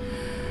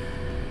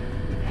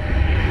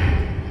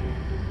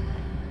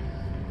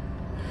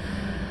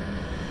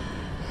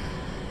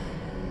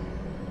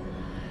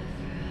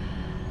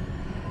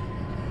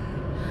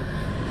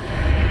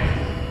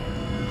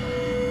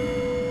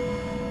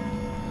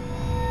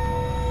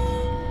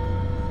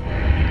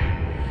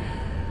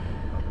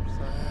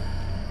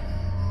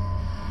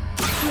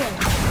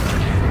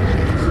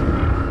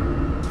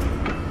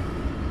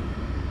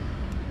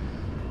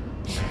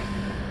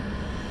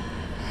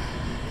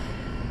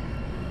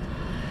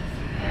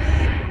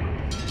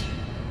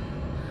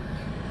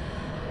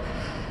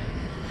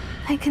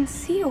 I can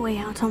see a way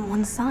out on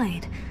one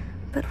side,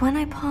 but when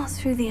I pass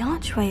through the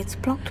archway, it's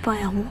blocked by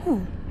a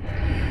wall.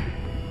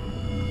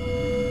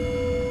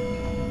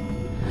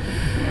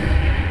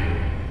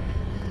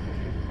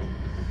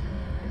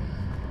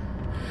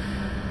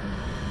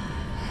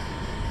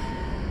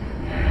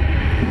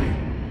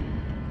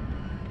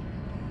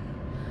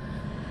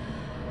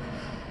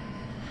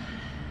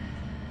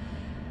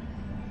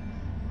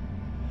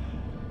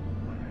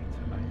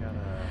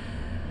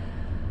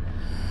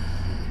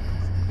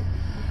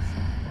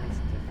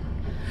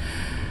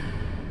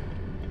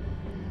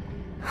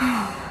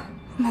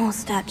 More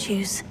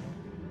statues.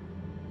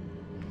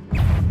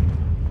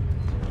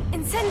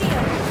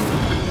 Incendio!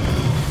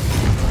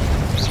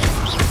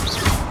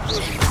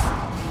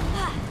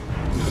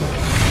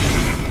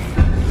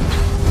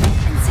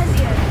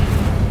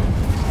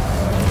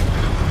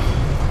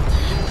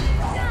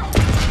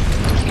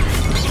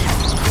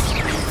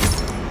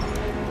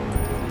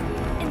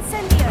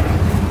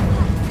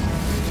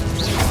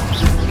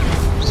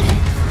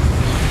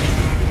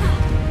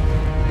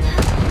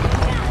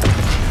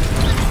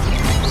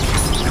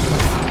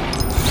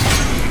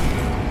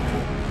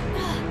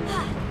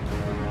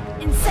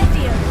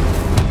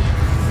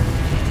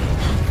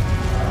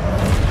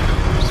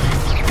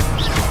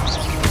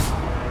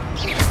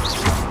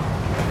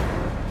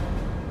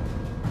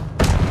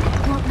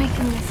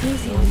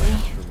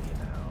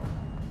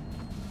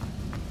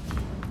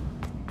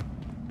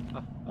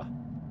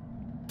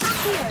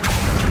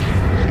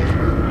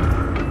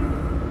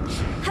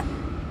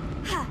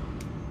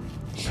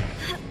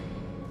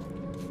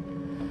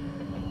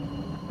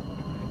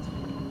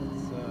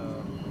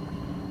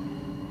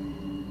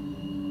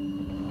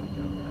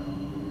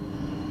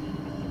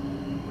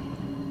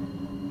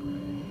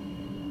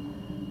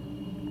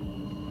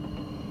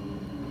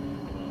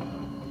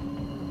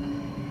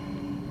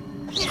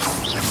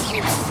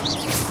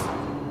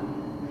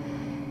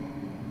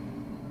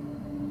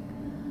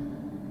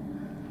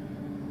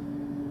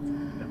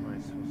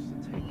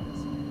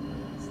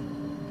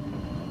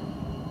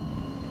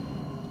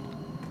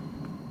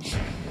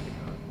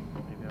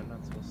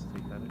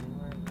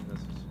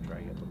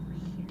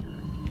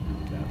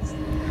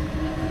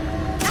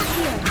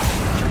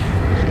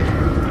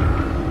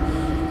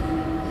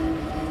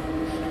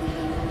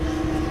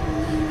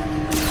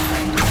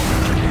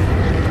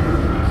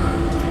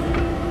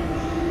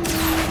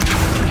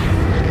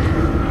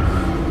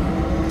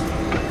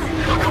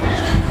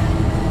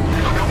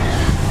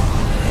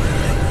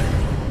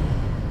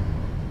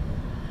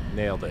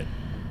 Nailed it.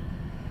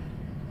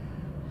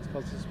 This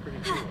puzzle's pretty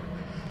cool.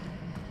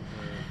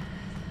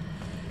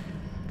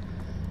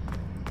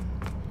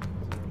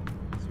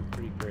 These are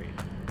pretty great.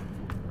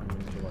 I'm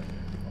enjoying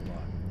it a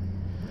lot.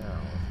 Now,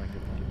 if I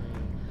could only...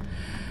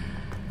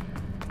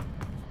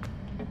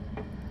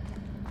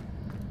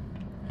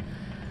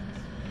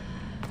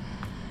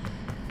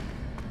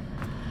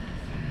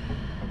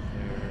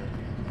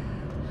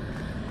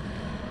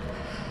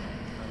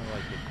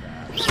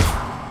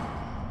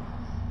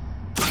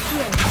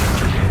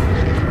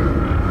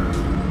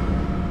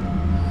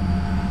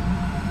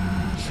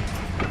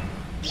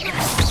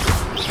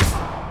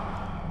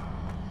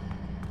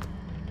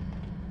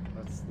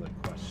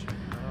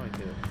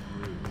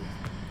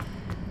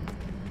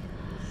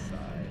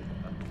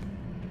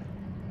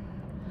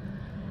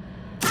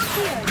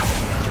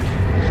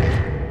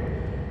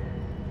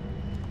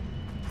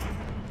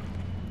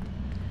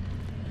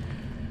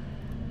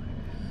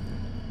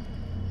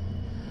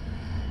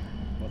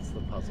 The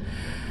puzzle.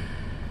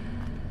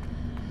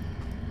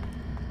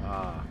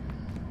 Ah.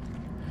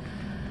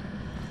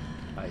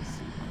 I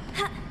see.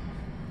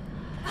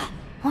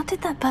 What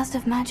did that burst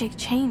of magic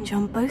change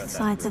on both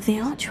sides of the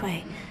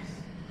archway?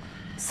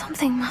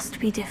 Something must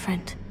be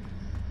different.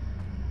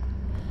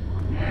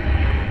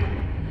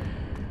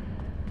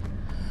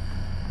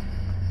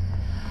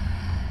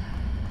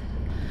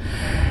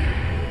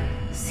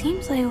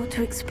 Seems I ought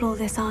to explore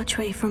this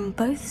archway from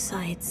both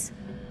sides.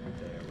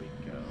 There we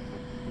go.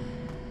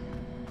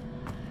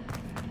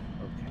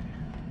 Okay.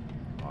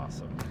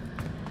 Awesome.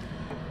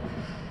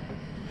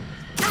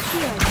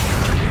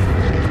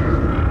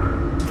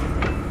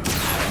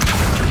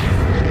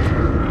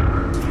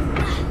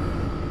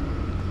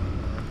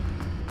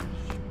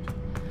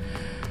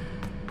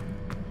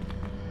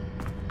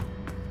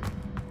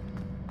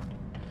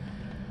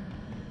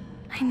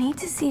 I need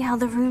to see how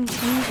the room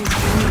changes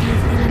when we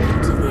move in and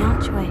out of the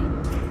archway.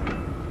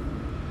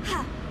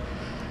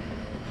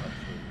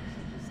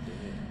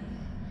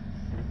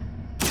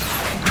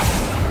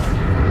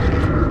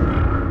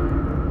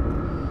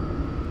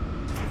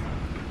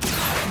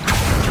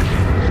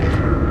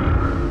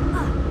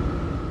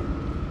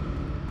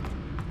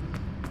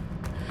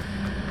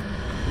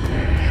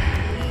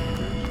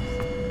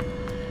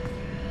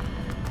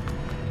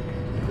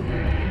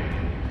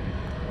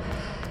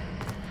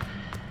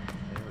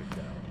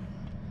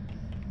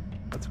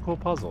 That's a cool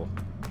puzzle.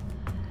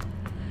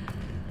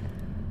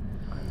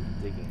 I'm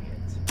digging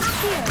it.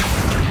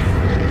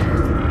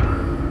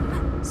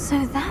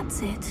 So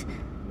that's it.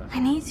 I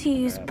need to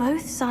use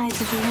both sides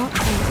of the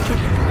archway to get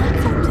the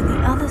platform to the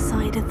other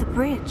side of the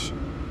bridge.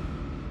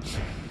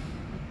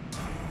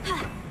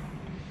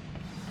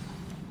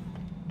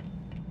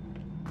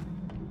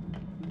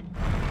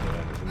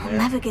 I'll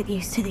never get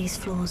used to these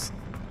floors.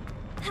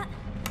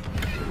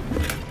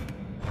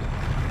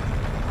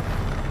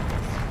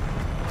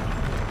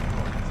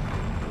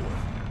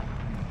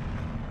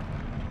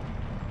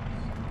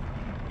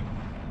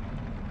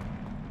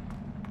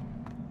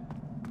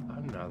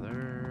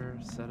 Another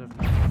set of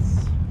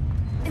lights.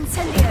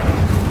 Incendio!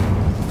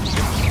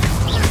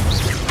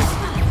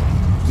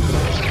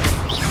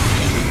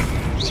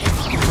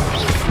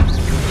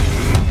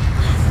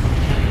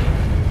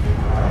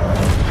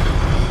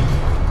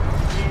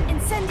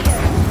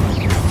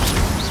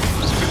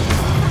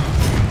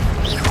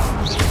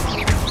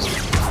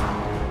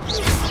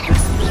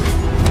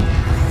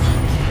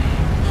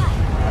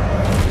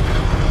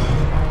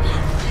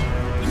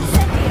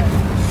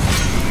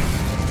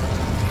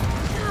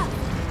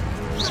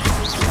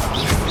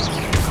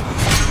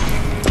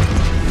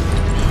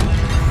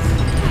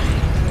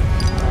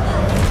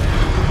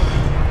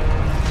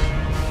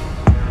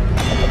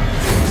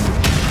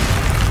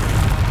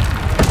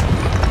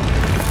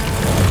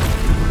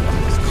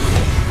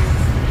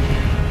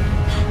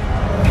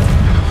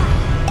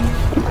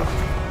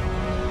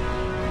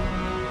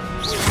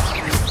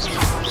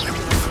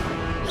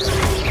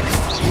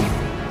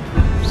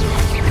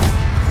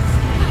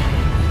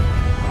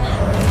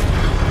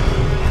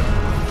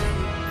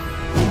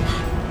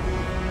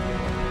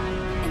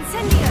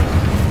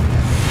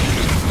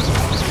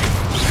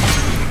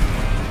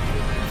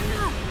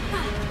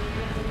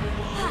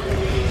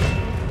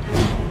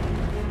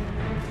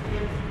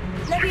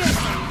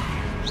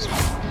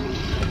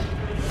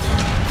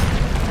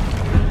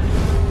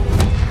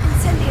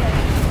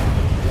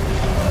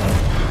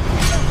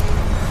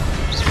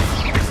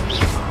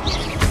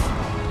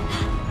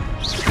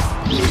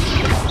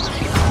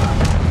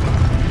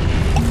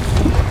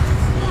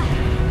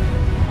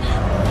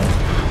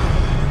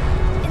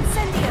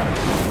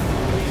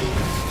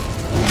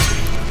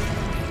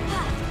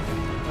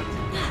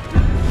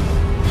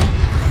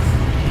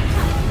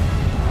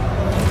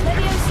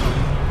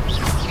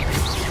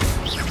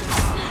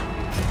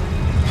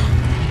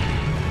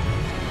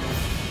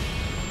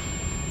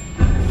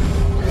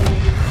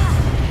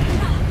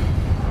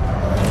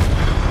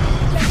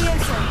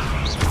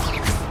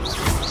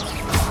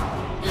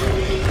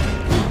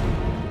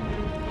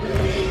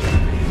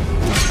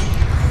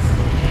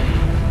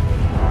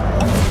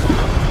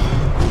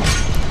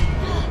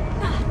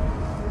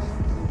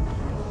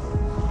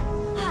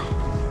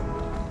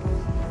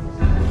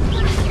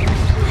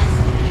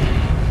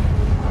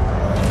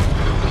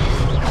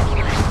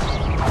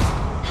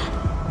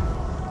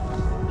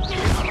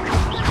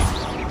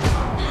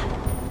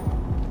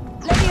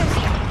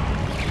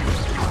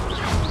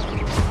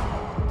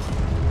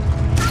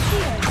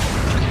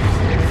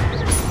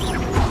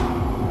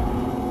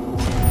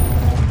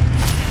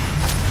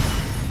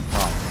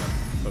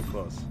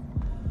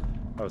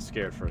 I was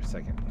scared for a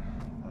second.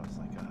 I was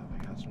like, oh my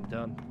gosh, I'm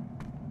done.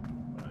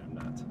 But I'm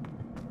not.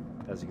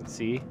 As you can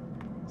see,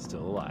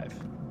 still alive.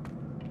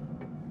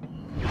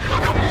 Alright,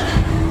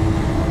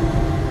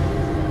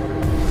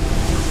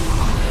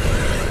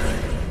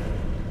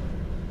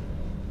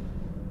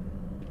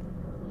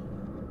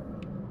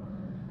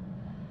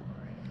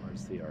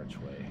 where's the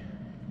archway?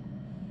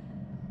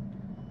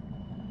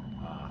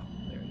 Ah,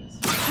 there it is.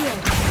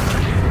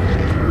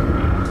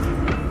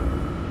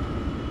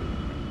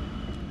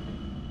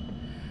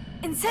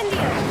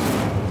 Incendio!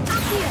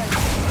 Accio!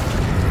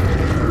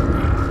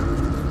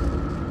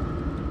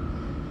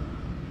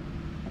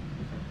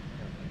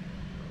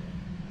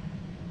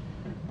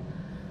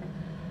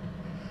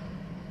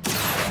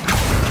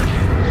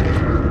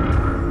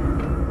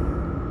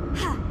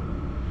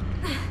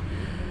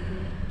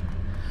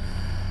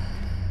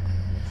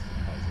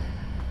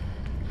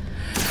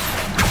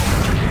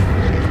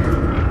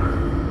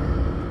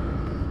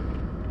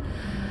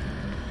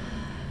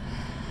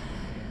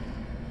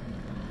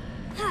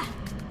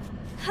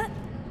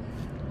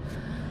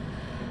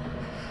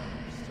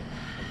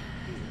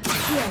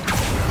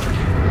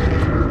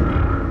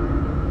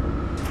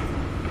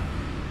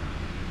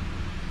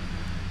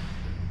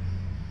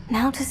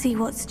 Now to see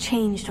what's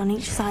changed on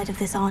each side of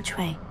this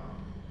archway.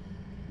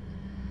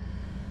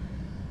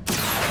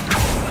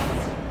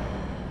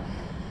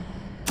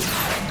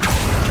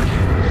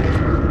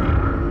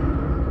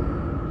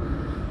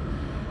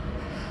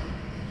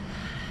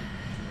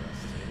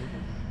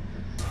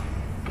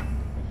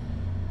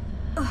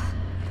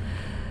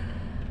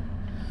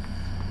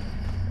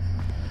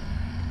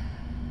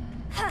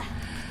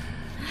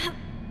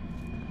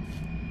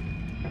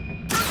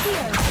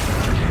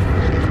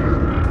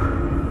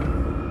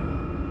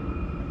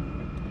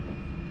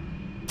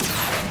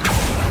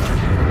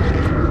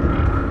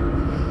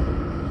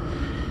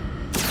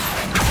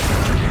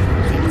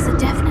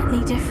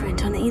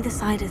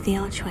 Side of the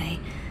archway,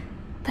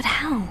 but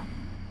how?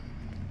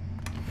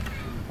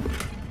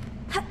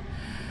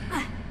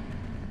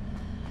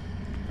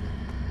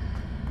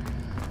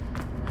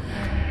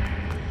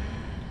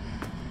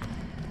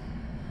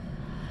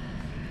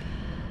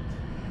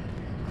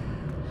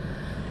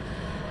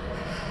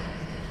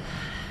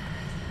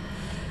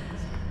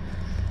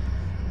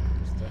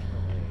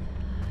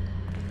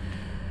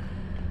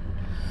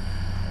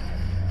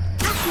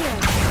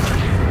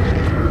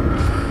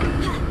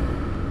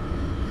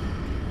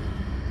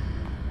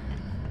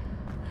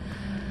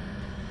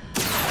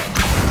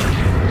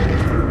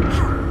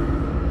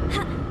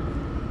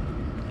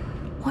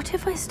 What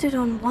if I stood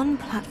on one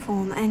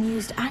platform and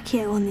used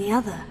Accio on the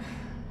other?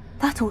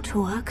 That ought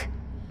to work.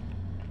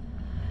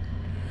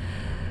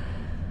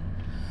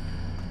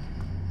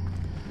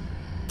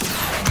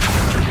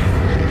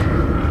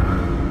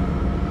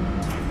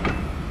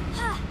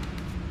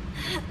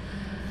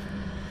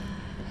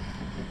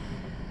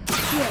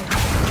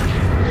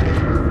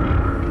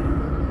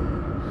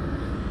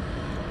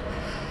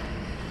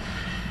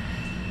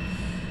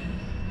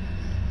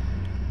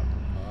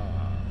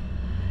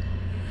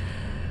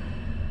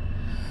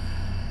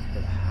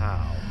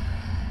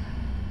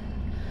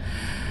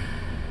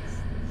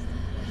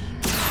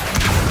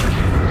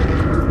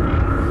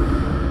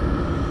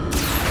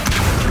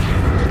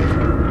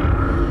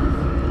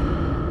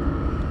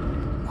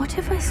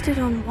 Stood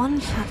on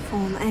one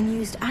platform and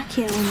used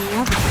Accio on the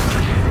other.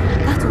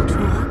 That ought to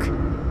work.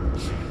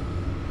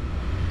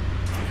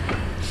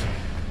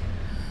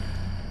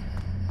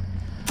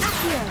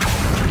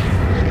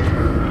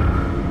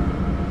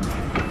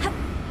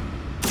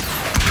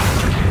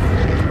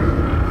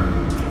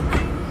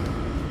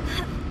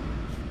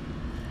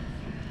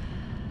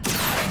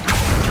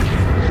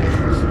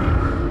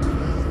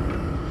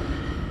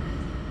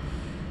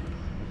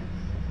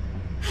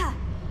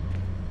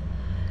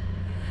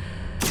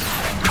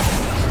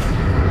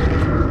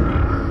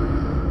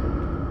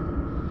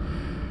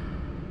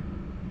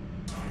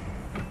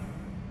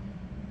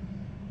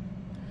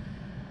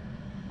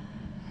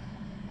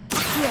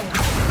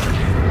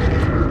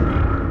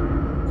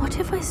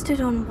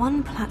 Stood on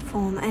one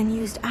platform and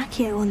used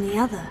Accio on the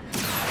other.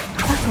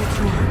 That ought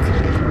to work.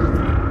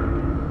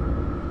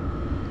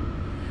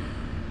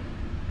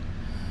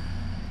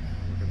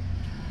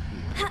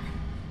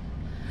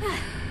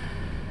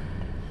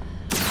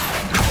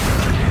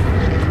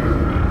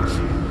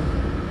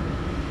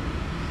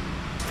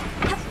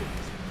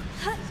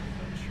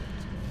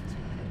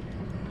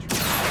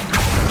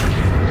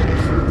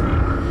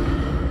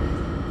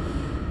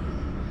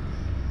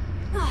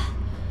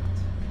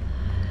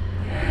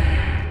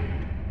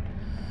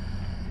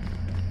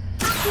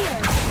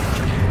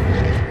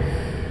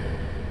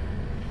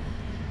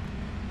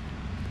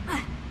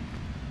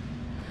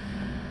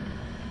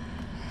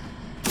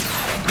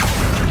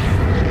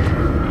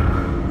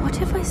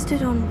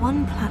 Stood on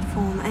one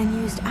platform and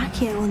used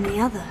Accio on the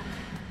other.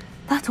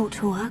 That ought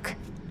to work.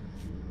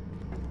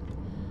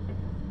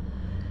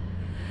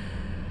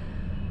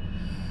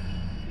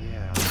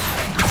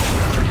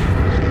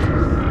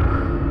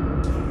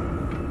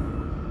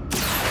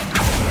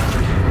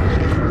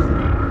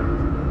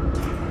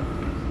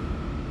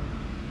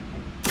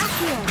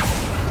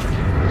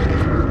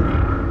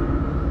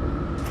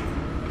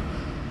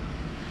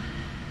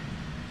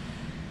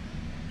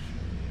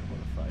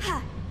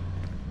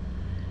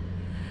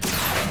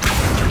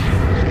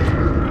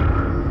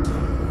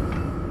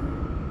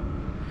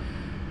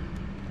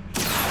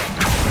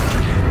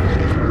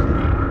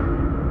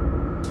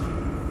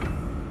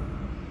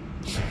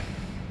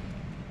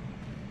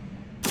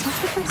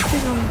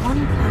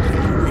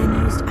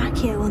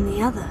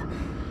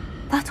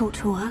 That ought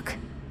to work.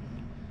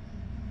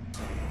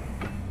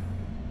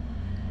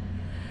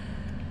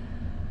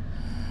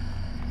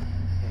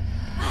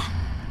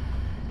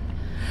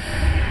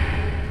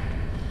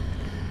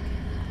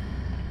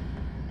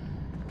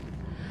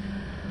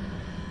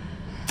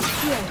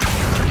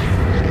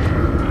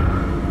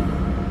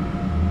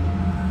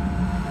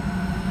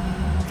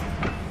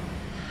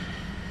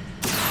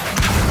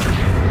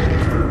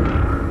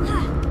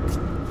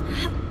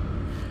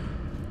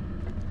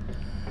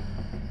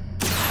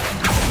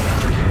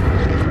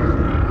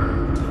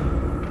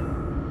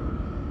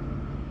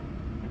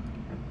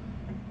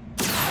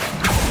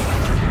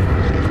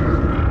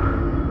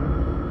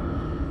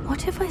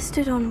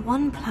 Stood on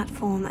one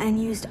platform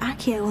and used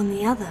Accio on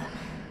the other.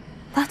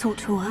 That ought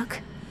to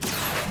work.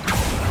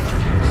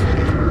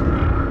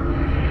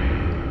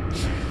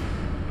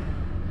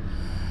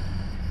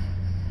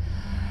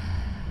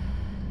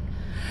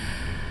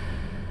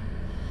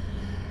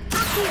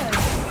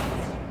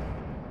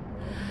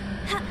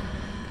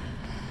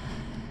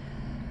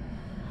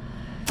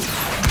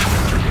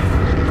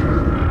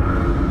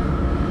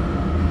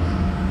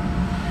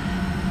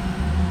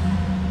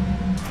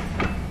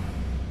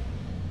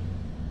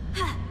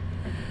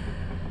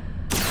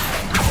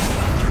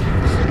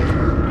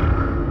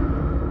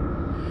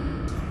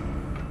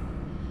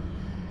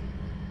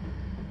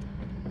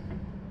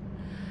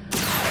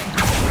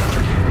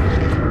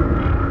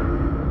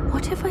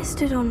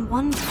 Stood on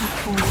one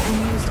platform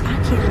and used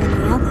Accio on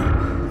the other.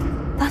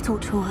 That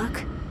ought to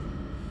work.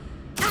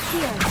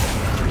 Accio!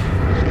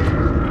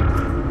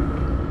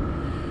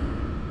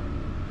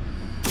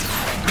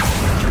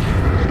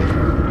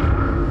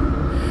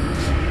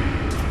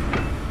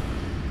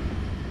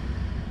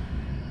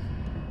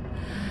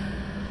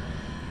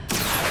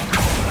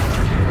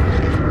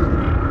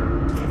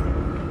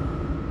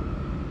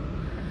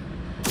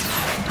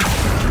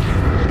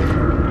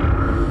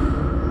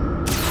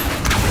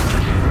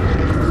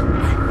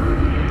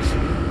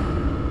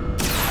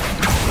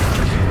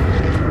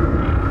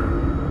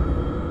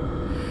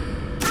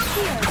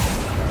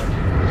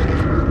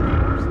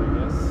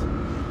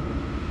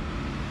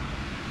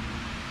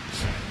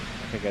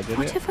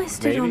 What if I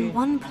stood on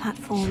one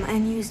platform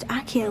and used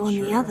Accio on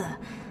the other?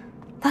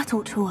 That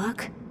ought to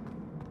work.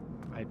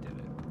 I did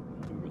it.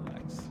 You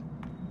relax.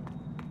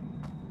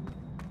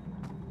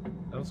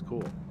 That was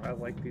cool. I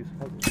like these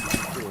puzzles.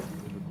 They're cool.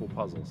 These are cool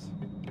puzzles.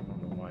 I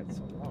don't know why it's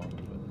so long,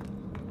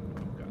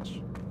 but gosh.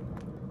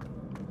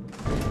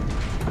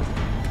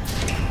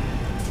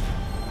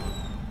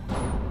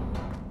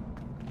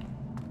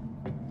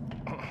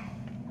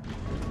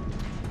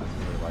 I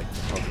really like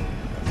the puzzle.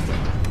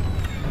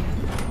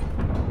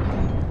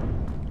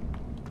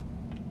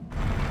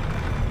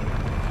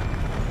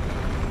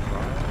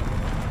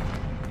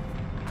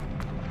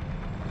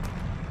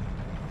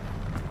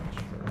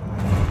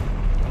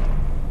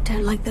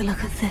 Don't like the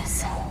look of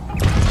this.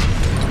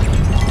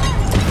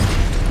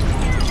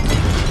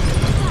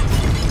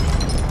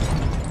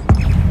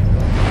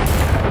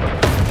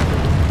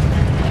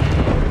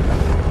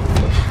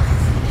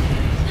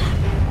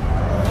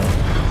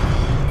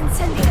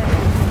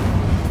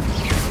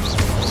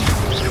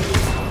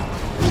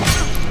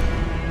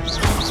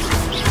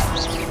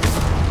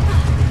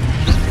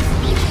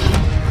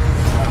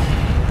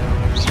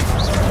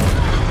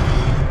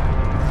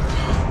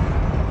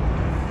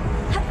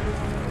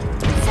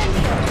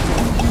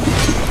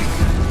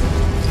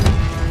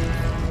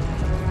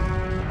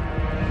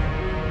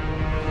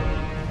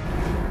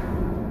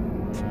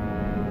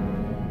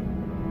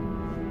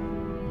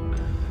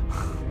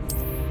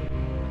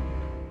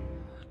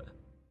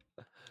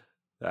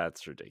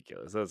 That's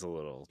ridiculous. That's a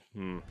little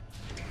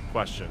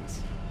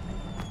questions.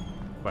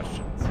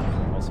 Questions.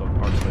 Also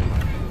partially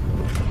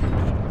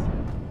questions.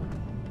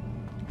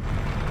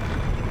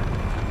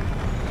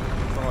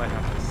 That's all I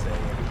have to say,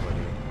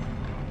 everybody.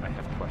 I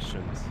have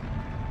questions.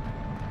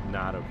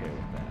 Not okay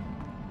with that.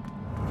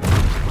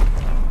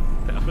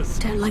 That was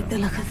Don't like the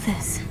look of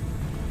this.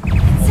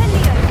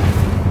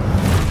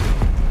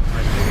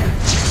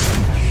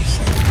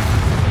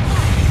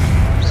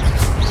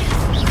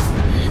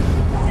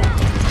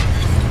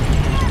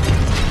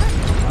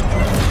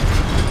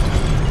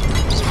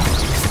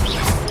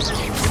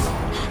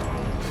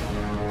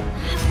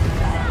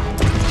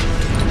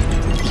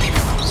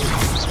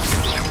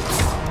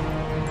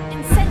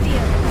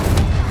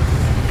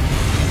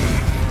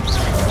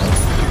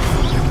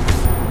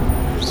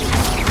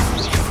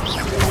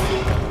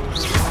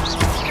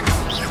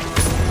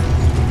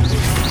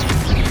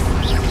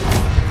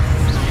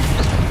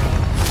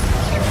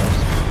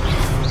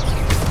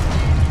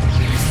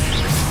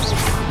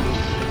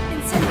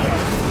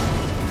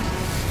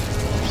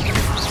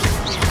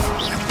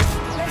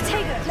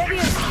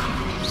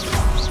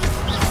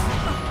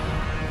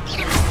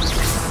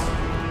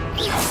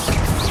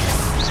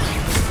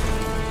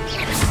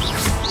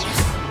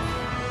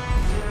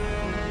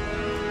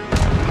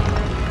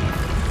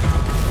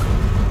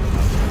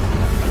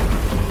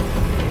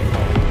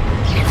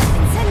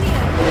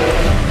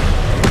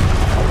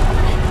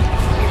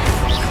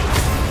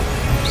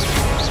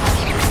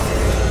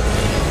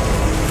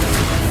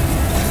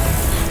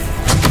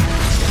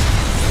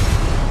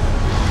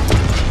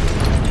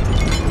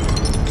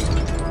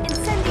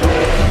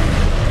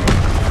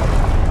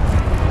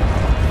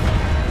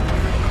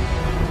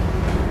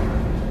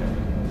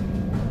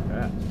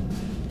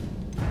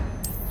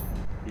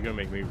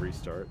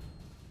 Restart.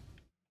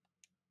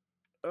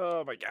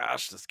 Oh my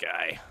gosh, this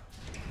guy.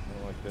 I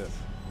don't like this.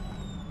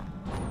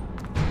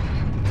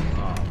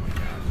 Oh my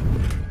gosh.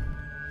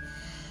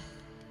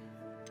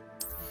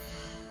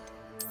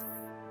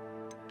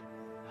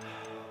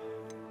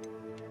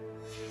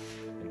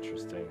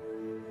 Interesting.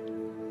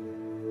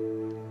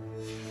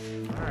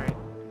 Alright.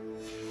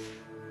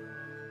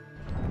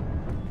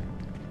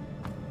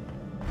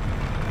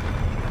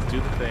 Let's do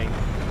the thing.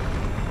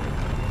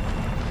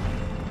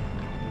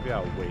 maybe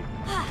I'll wait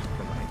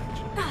for my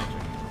ancient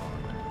magic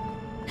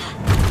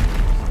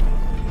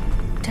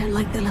on. Don't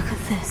like the look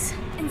of this.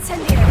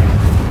 Incendio!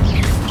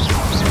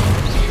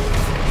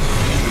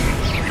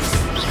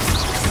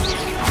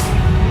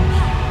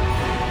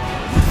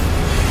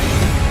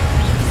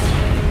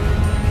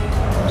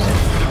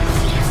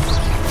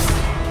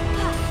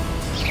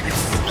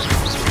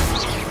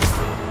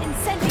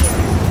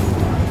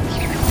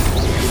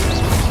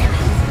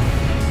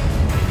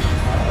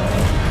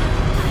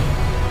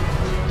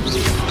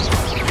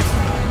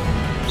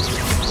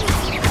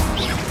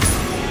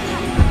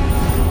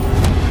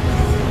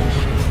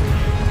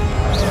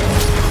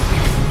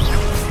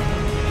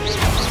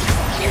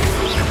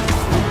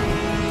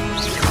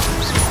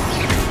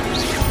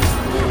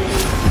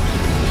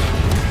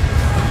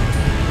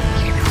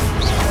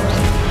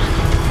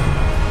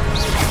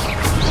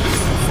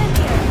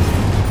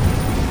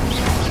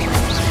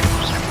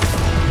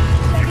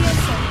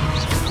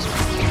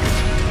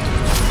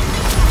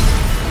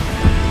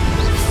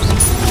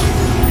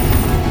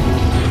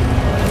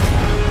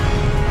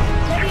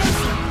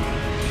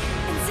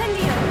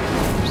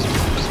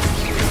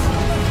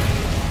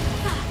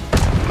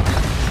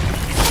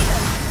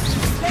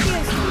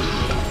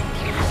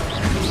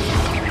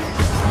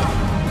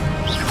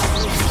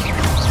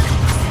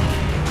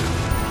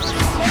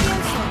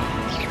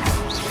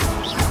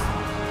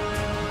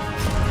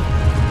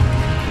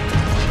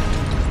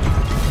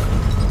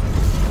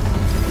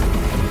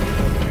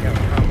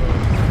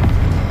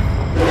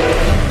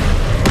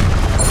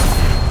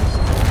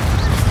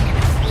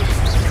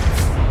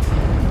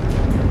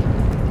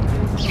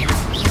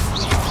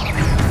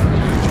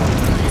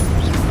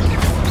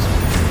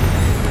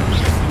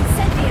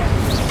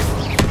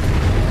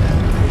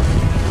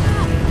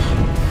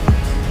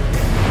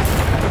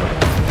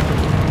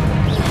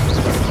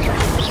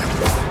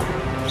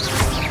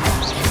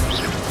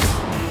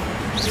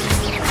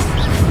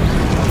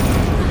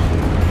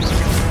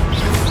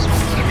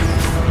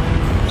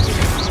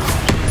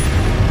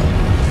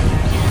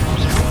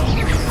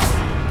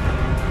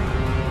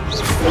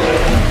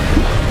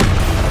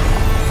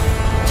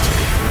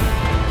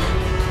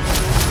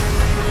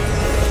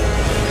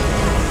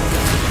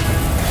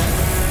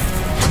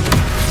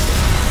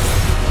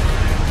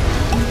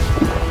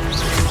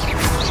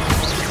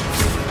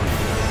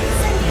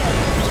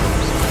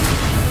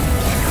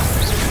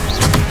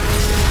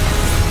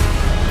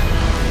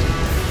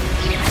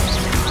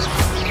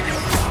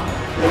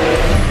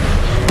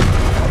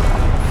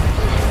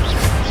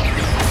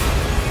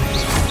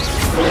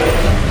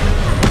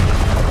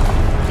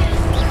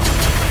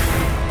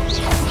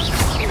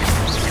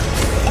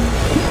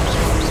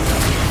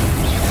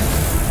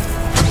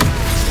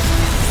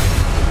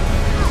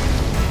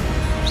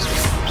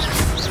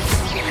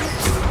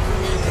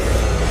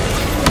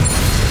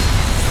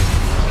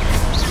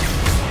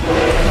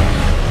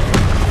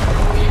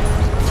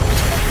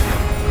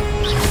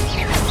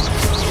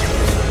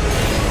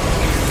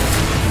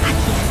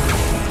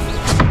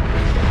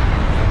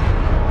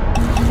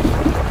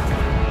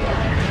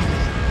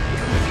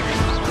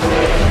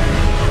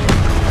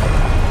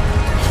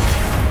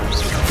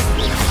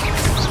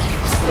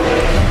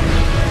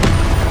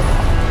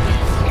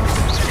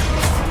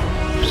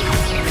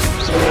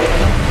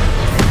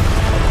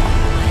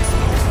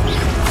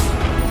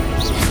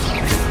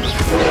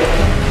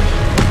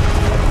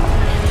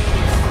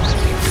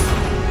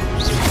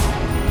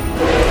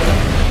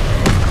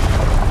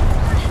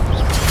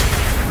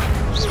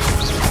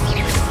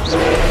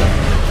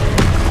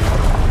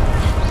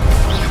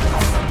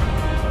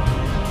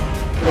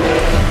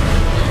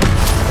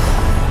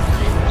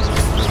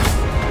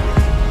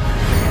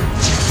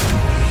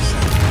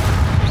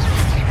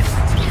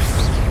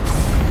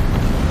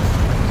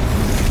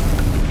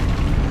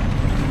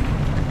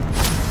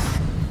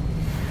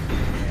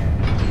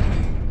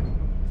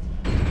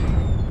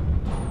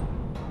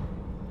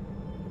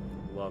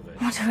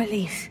 What a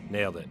relief.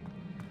 Nailed it.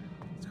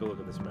 Let's go look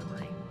at this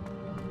memory.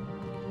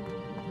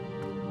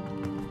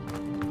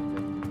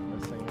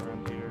 Nothing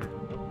around here.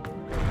 Nope.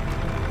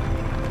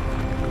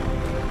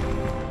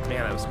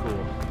 Man, that was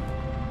cool.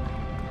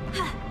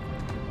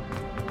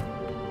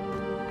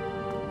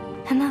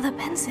 Another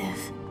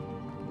pensive.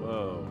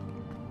 Whoa.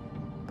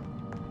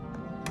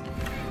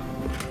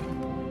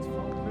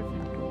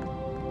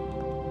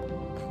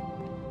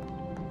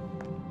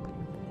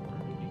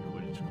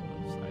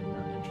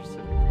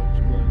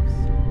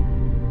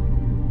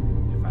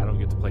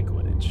 Play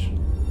Quidditch.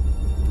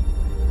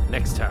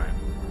 Next time.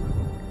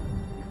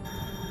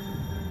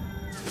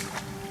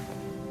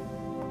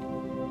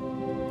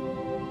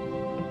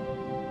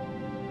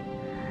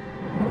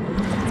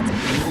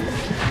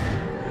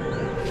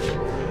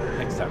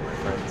 Next time, my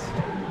friends.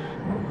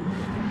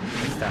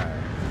 Next time.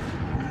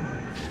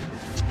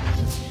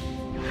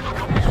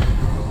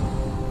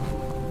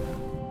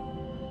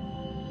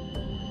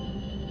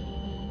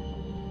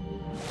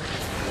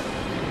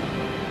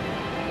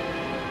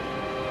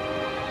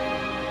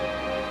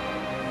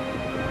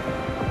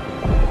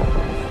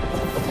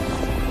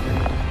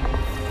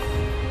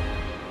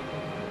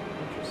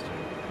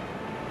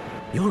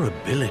 Your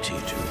ability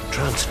to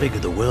transfigure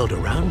the world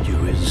around you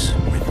is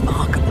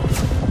remarkable.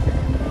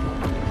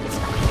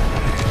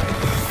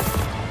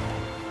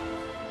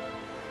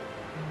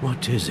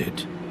 What is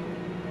it?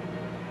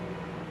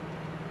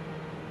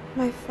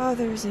 My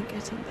father isn't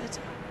getting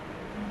better.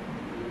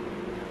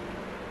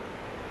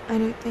 I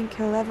don't think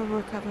he'll ever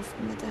recover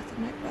from the death of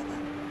my brother.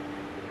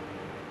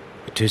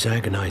 It is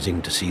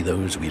agonizing to see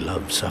those we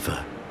love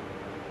suffer.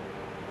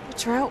 The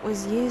drought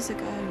was years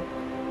ago,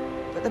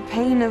 but the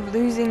pain of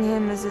losing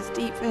him is as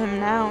deep for him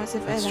now as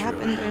if it had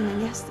happened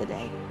only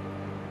yesterday.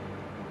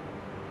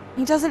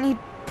 He doesn't need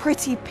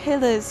pretty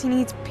pillars, he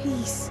needs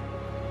peace.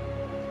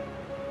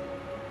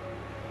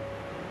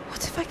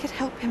 What if I could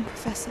help him,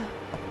 Professor?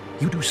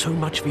 You do so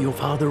much for your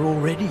father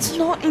already. It's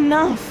not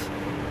enough.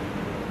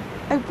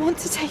 I want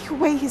to take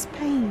away his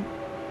pain.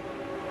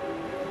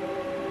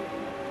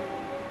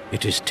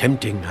 It is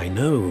tempting, I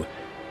know,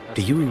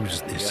 to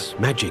use this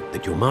magic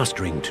that you're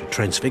mastering to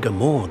transfigure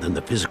more than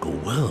the physical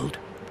world.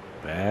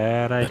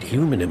 Bad idea. But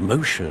human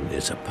emotion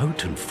is a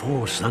potent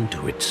force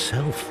unto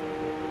itself.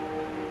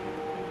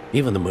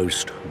 Even the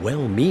most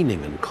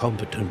well-meaning and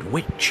competent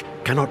witch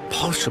cannot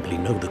possibly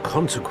know the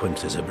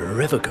consequences of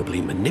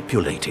irrevocably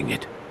manipulating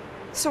it.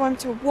 So I'm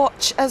to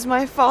watch as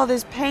my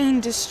father's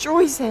pain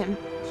destroys him.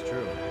 It's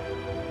true.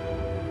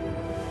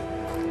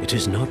 It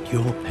is not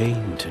your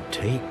pain to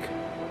take.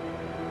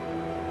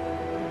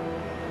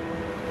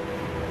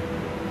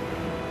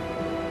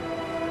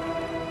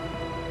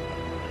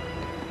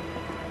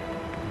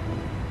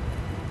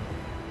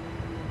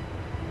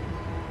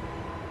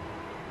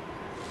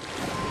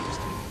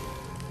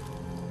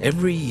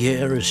 Every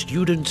year, a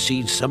student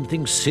sees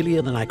something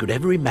sillier than I could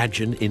ever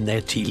imagine in their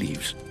tea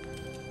leaves.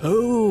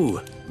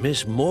 Oh,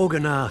 Miss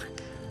Morganach,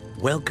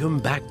 welcome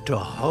back to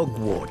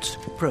Hogwarts,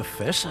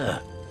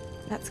 Professor.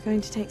 That's going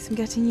to take some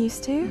getting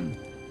used to.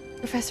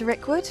 Professor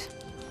Rickwood?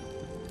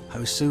 I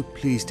was so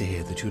pleased to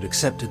hear that you'd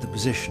accepted the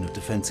position of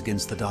Defense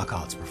Against the Dark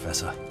Arts,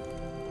 Professor.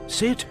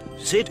 Sit,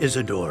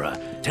 Isadora.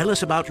 Tell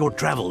us about your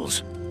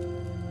travels.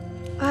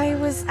 I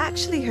was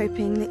actually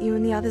hoping that you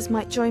and the others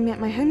might join me at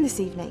my home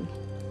this evening.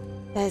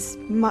 There's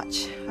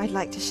much I'd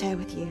like to share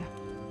with you.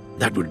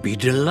 That would be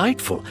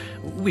delightful.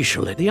 We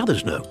shall let the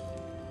others know.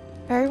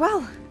 Very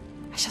well.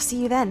 I shall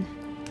see you then.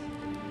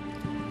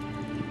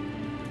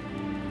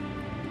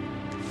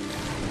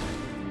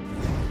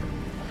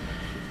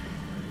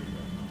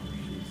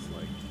 She's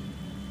like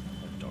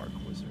a dark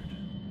wizard.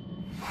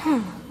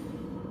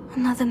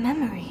 Another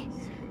memory.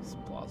 It's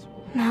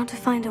plausible. Now to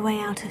find a way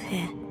out of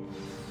here.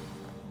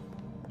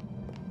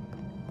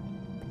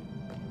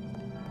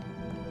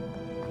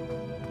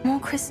 More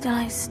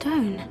crystallized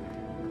stone.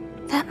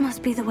 That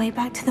must be the way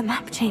back to the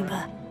map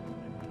chamber.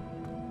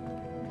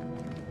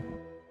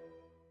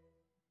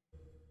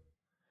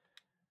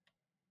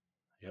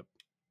 Yep.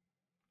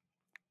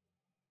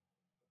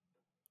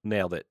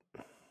 Nailed it.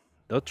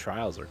 Those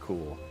trials are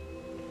cool.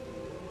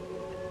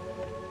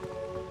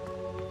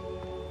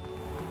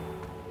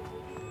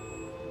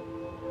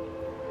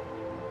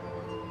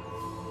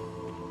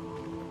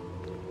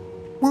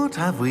 What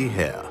have we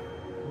here?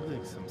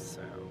 Holding some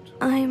sound.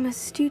 I'm a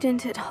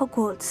student at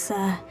Hogwarts,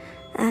 sir,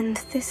 and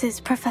this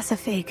is Professor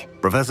Fig.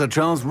 Professor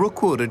Charles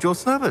Rookwood at your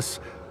service.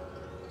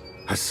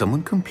 Has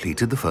someone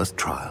completed the first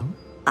trial?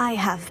 I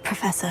have,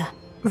 Professor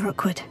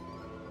Rookwood.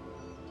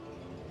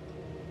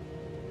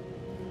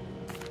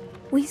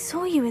 We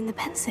saw you in the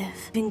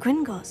Pensive in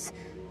Gringotts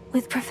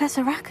with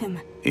Professor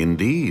Rackham.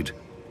 Indeed.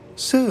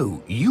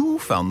 So, you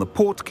found the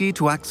portkey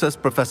to access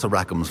Professor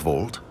Rackham's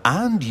vault,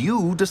 and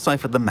you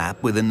deciphered the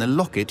map within the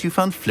locket you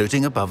found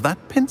floating above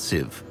that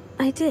Pensive.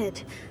 I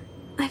did.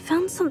 I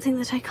found something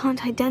that I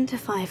can't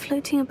identify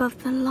floating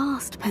above the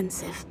last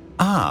Pensive.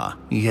 Ah,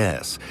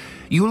 yes.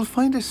 You will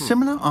find a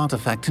similar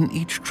artifact in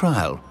each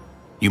trial.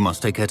 You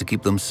must take care to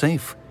keep them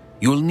safe.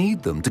 You will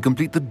need them to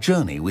complete the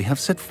journey we have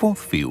set forth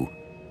for you.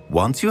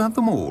 Once you have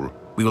them all,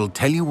 we will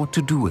tell you what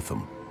to do with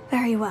them.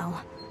 Very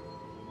well.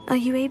 Are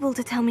you able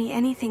to tell me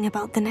anything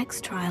about the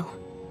next trial?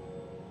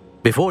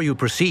 Before you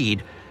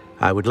proceed,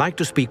 I would like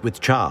to speak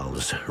with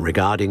Charles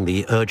regarding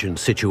the urgent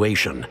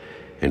situation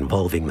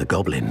involving the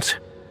goblins.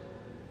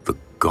 The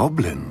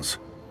goblins?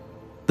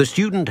 The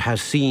student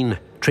has seen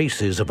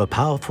traces of a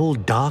powerful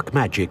dark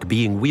magic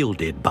being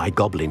wielded by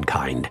goblin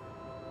kind.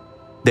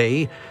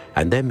 They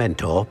and their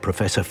mentor,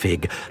 Professor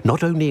Fig,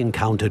 not only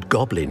encountered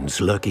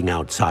goblins lurking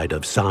outside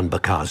of San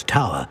Bakar's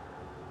tower,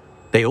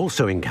 they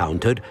also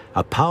encountered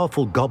a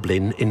powerful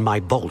goblin in my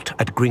vault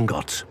at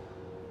Gringotts.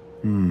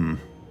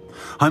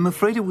 I'm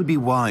afraid it would be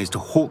wise to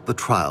halt the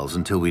trials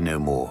until we know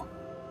more.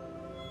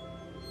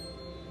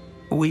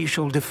 We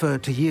shall defer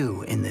to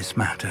you in this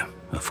matter,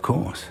 of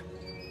course.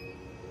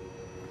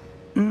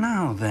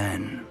 Now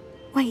then...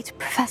 Wait,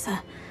 Professor.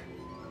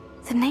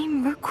 The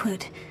name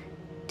Rookwood.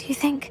 Do you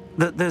think...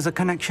 that there's a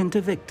connection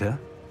to Victor?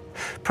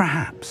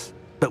 Perhaps,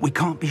 but we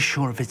can't be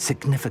sure of its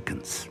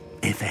significance,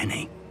 if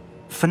any.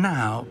 For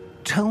now,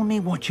 tell me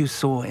what you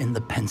saw in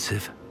the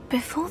Pensive.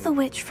 Before the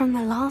witch from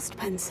the last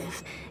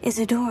Pensive,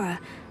 Isadora,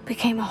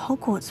 became a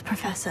Hogwarts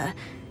professor,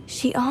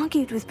 She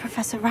argued with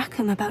Professor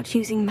Rackham about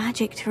using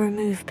magic to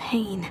remove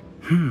pain.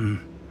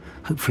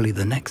 Hopefully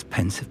the next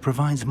pensive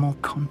provides more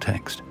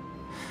context.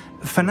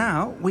 For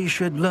now, we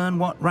should learn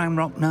what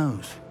Ranrock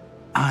knows.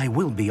 I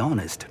will be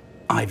honest,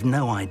 I've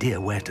no idea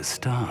where to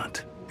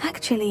start.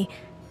 Actually,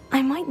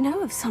 I might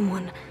know of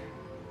someone.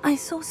 I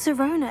saw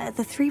Sirona at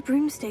the Three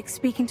Broomsticks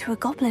speaking to a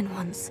goblin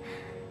once.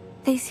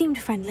 They seemed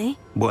friendly.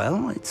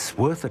 Well, it's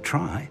worth a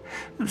try.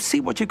 See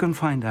what you can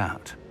find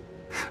out.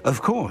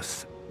 Of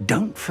course,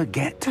 don't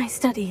forget... My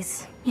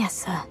studies.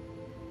 Yes, sir.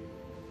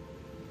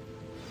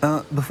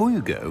 Before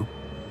you go...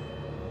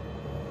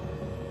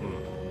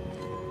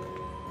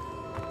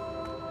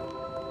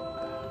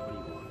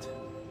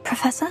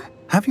 Professor?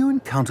 Have you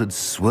encountered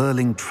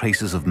swirling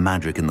traces of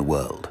magic in the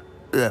world?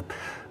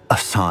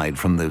 Aside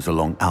from those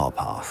along our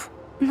path?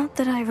 Not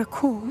that I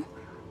recall.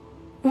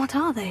 What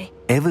are they?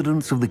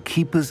 Evidence of the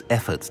Keeper's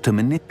efforts to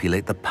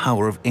manipulate the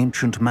power of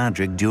ancient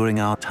magic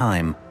during our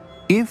time.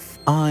 If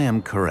I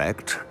am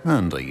correct,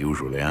 and I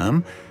usually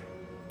am,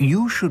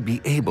 you should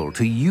be able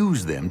to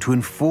use them to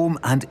inform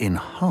and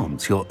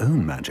enhance your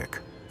own magic.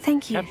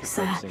 Thank you,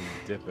 sir.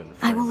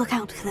 I will look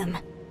out for them.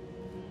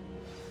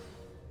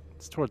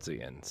 It's towards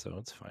the end, so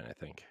it's fine, I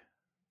think.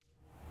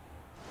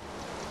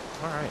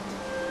 Alright.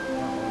 Well,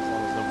 as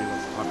long as nobody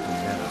wants to talk to me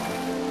now.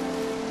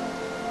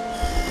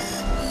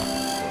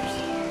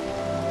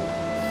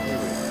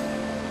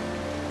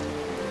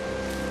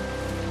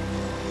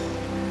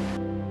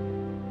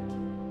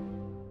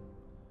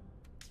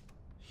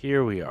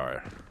 Here we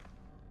are.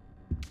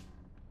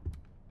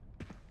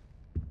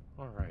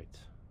 Alright.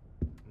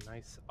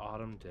 Nice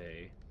autumn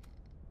day.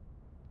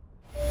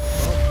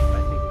 Well,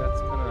 I think that's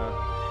gonna...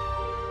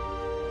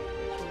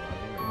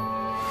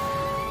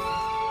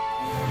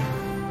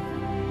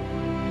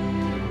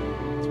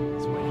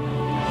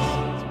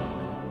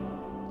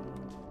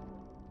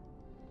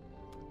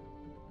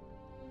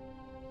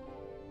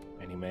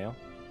 Any mail?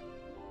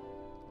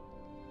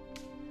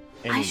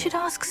 I should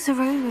ask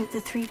Sirona at the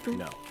Three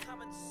Broomsticks. No.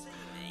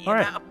 All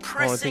right. About a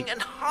pressing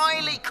and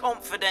highly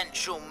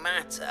confidential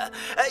matter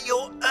at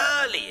your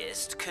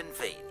earliest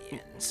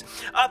convenience.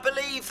 I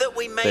believe that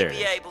we may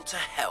be able to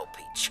help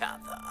each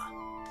other.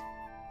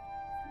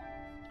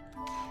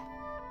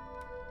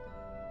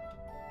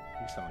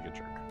 You sound like a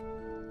jerk.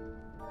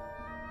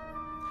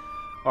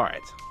 All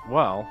right.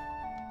 Well,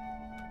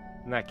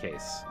 in that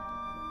case,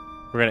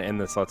 we're going to end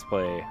this Let's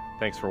Play.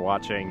 Thanks for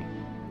watching.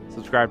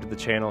 Subscribe to the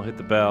channel, hit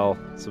the bell.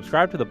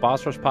 Subscribe to the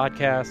Boss Rush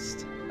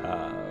Podcast,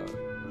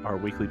 our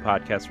weekly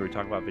podcast where we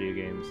talk about video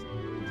games,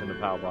 Nintendo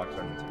Power Blocks,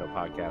 our Nintendo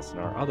podcast, and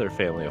our other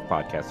family of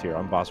podcasts here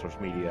on Boss Rush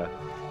Media.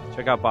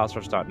 Check out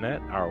bossrush.net,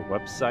 our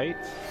website.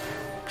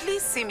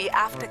 Please see me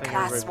after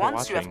class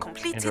once you have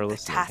completed the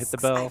tasks hit the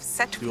bell, I've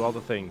set do all the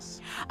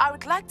things. I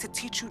would like to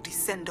teach you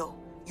Descendo,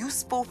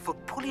 useful for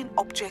pulling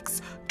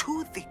objects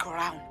to the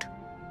ground.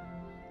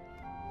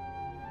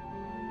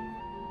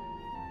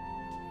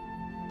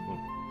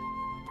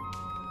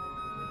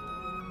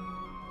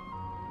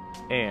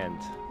 And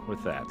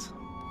with that,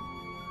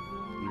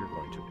 we are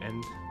going to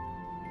end.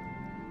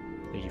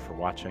 Thank you for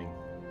watching.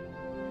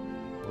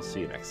 We'll see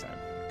you next time.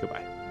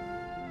 Goodbye.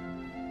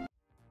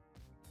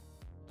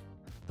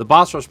 The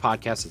Boss Rush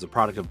Podcast is a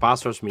product of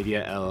Boss Rush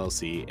Media,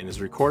 LLC, and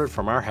is recorded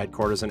from our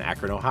headquarters in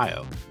Akron,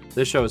 Ohio.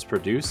 This show is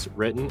produced,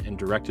 written, and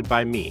directed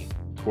by me,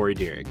 Corey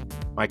Dierig.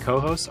 My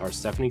co-hosts are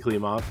Stephanie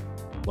Klimov,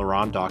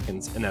 LaRon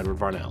Dawkins, and Edward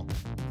Varnell.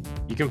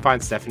 You can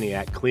find Stephanie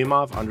at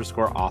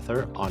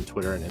Klimov_author on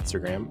Twitter and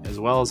Instagram, as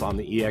well as on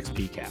the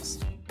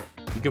EXPcast.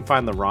 You can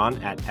find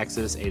LaRon at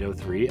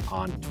Exodus803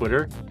 on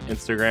Twitter,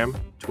 Instagram,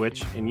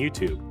 Twitch, and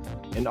YouTube,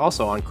 and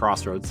also on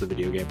Crossroads, the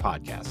video game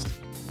podcast.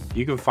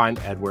 You can find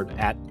Edward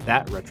at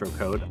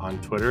ThatRetroCode on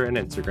Twitter and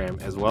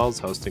Instagram, as well as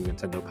hosting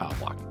Nintendo Power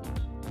Block.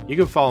 You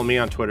can follow me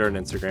on Twitter and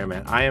Instagram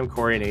at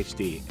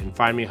IamCoreyInHD, and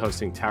find me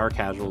hosting Tower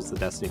Casuals, the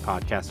Destiny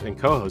podcast, and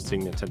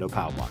co-hosting Nintendo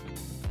Power Block.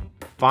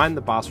 Find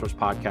the Boss Rush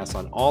Podcast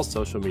on all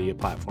social media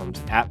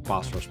platforms at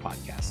Boss Rush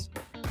Podcast.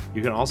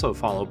 You can also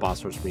follow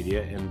Boss Rush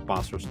Media and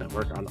Boss Rush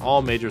Network on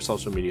all major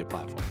social media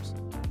platforms.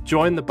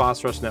 Join the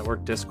Boss Rush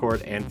Network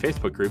Discord and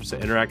Facebook groups to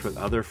interact with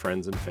other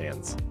friends and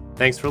fans.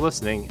 Thanks for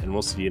listening, and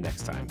we'll see you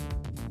next time.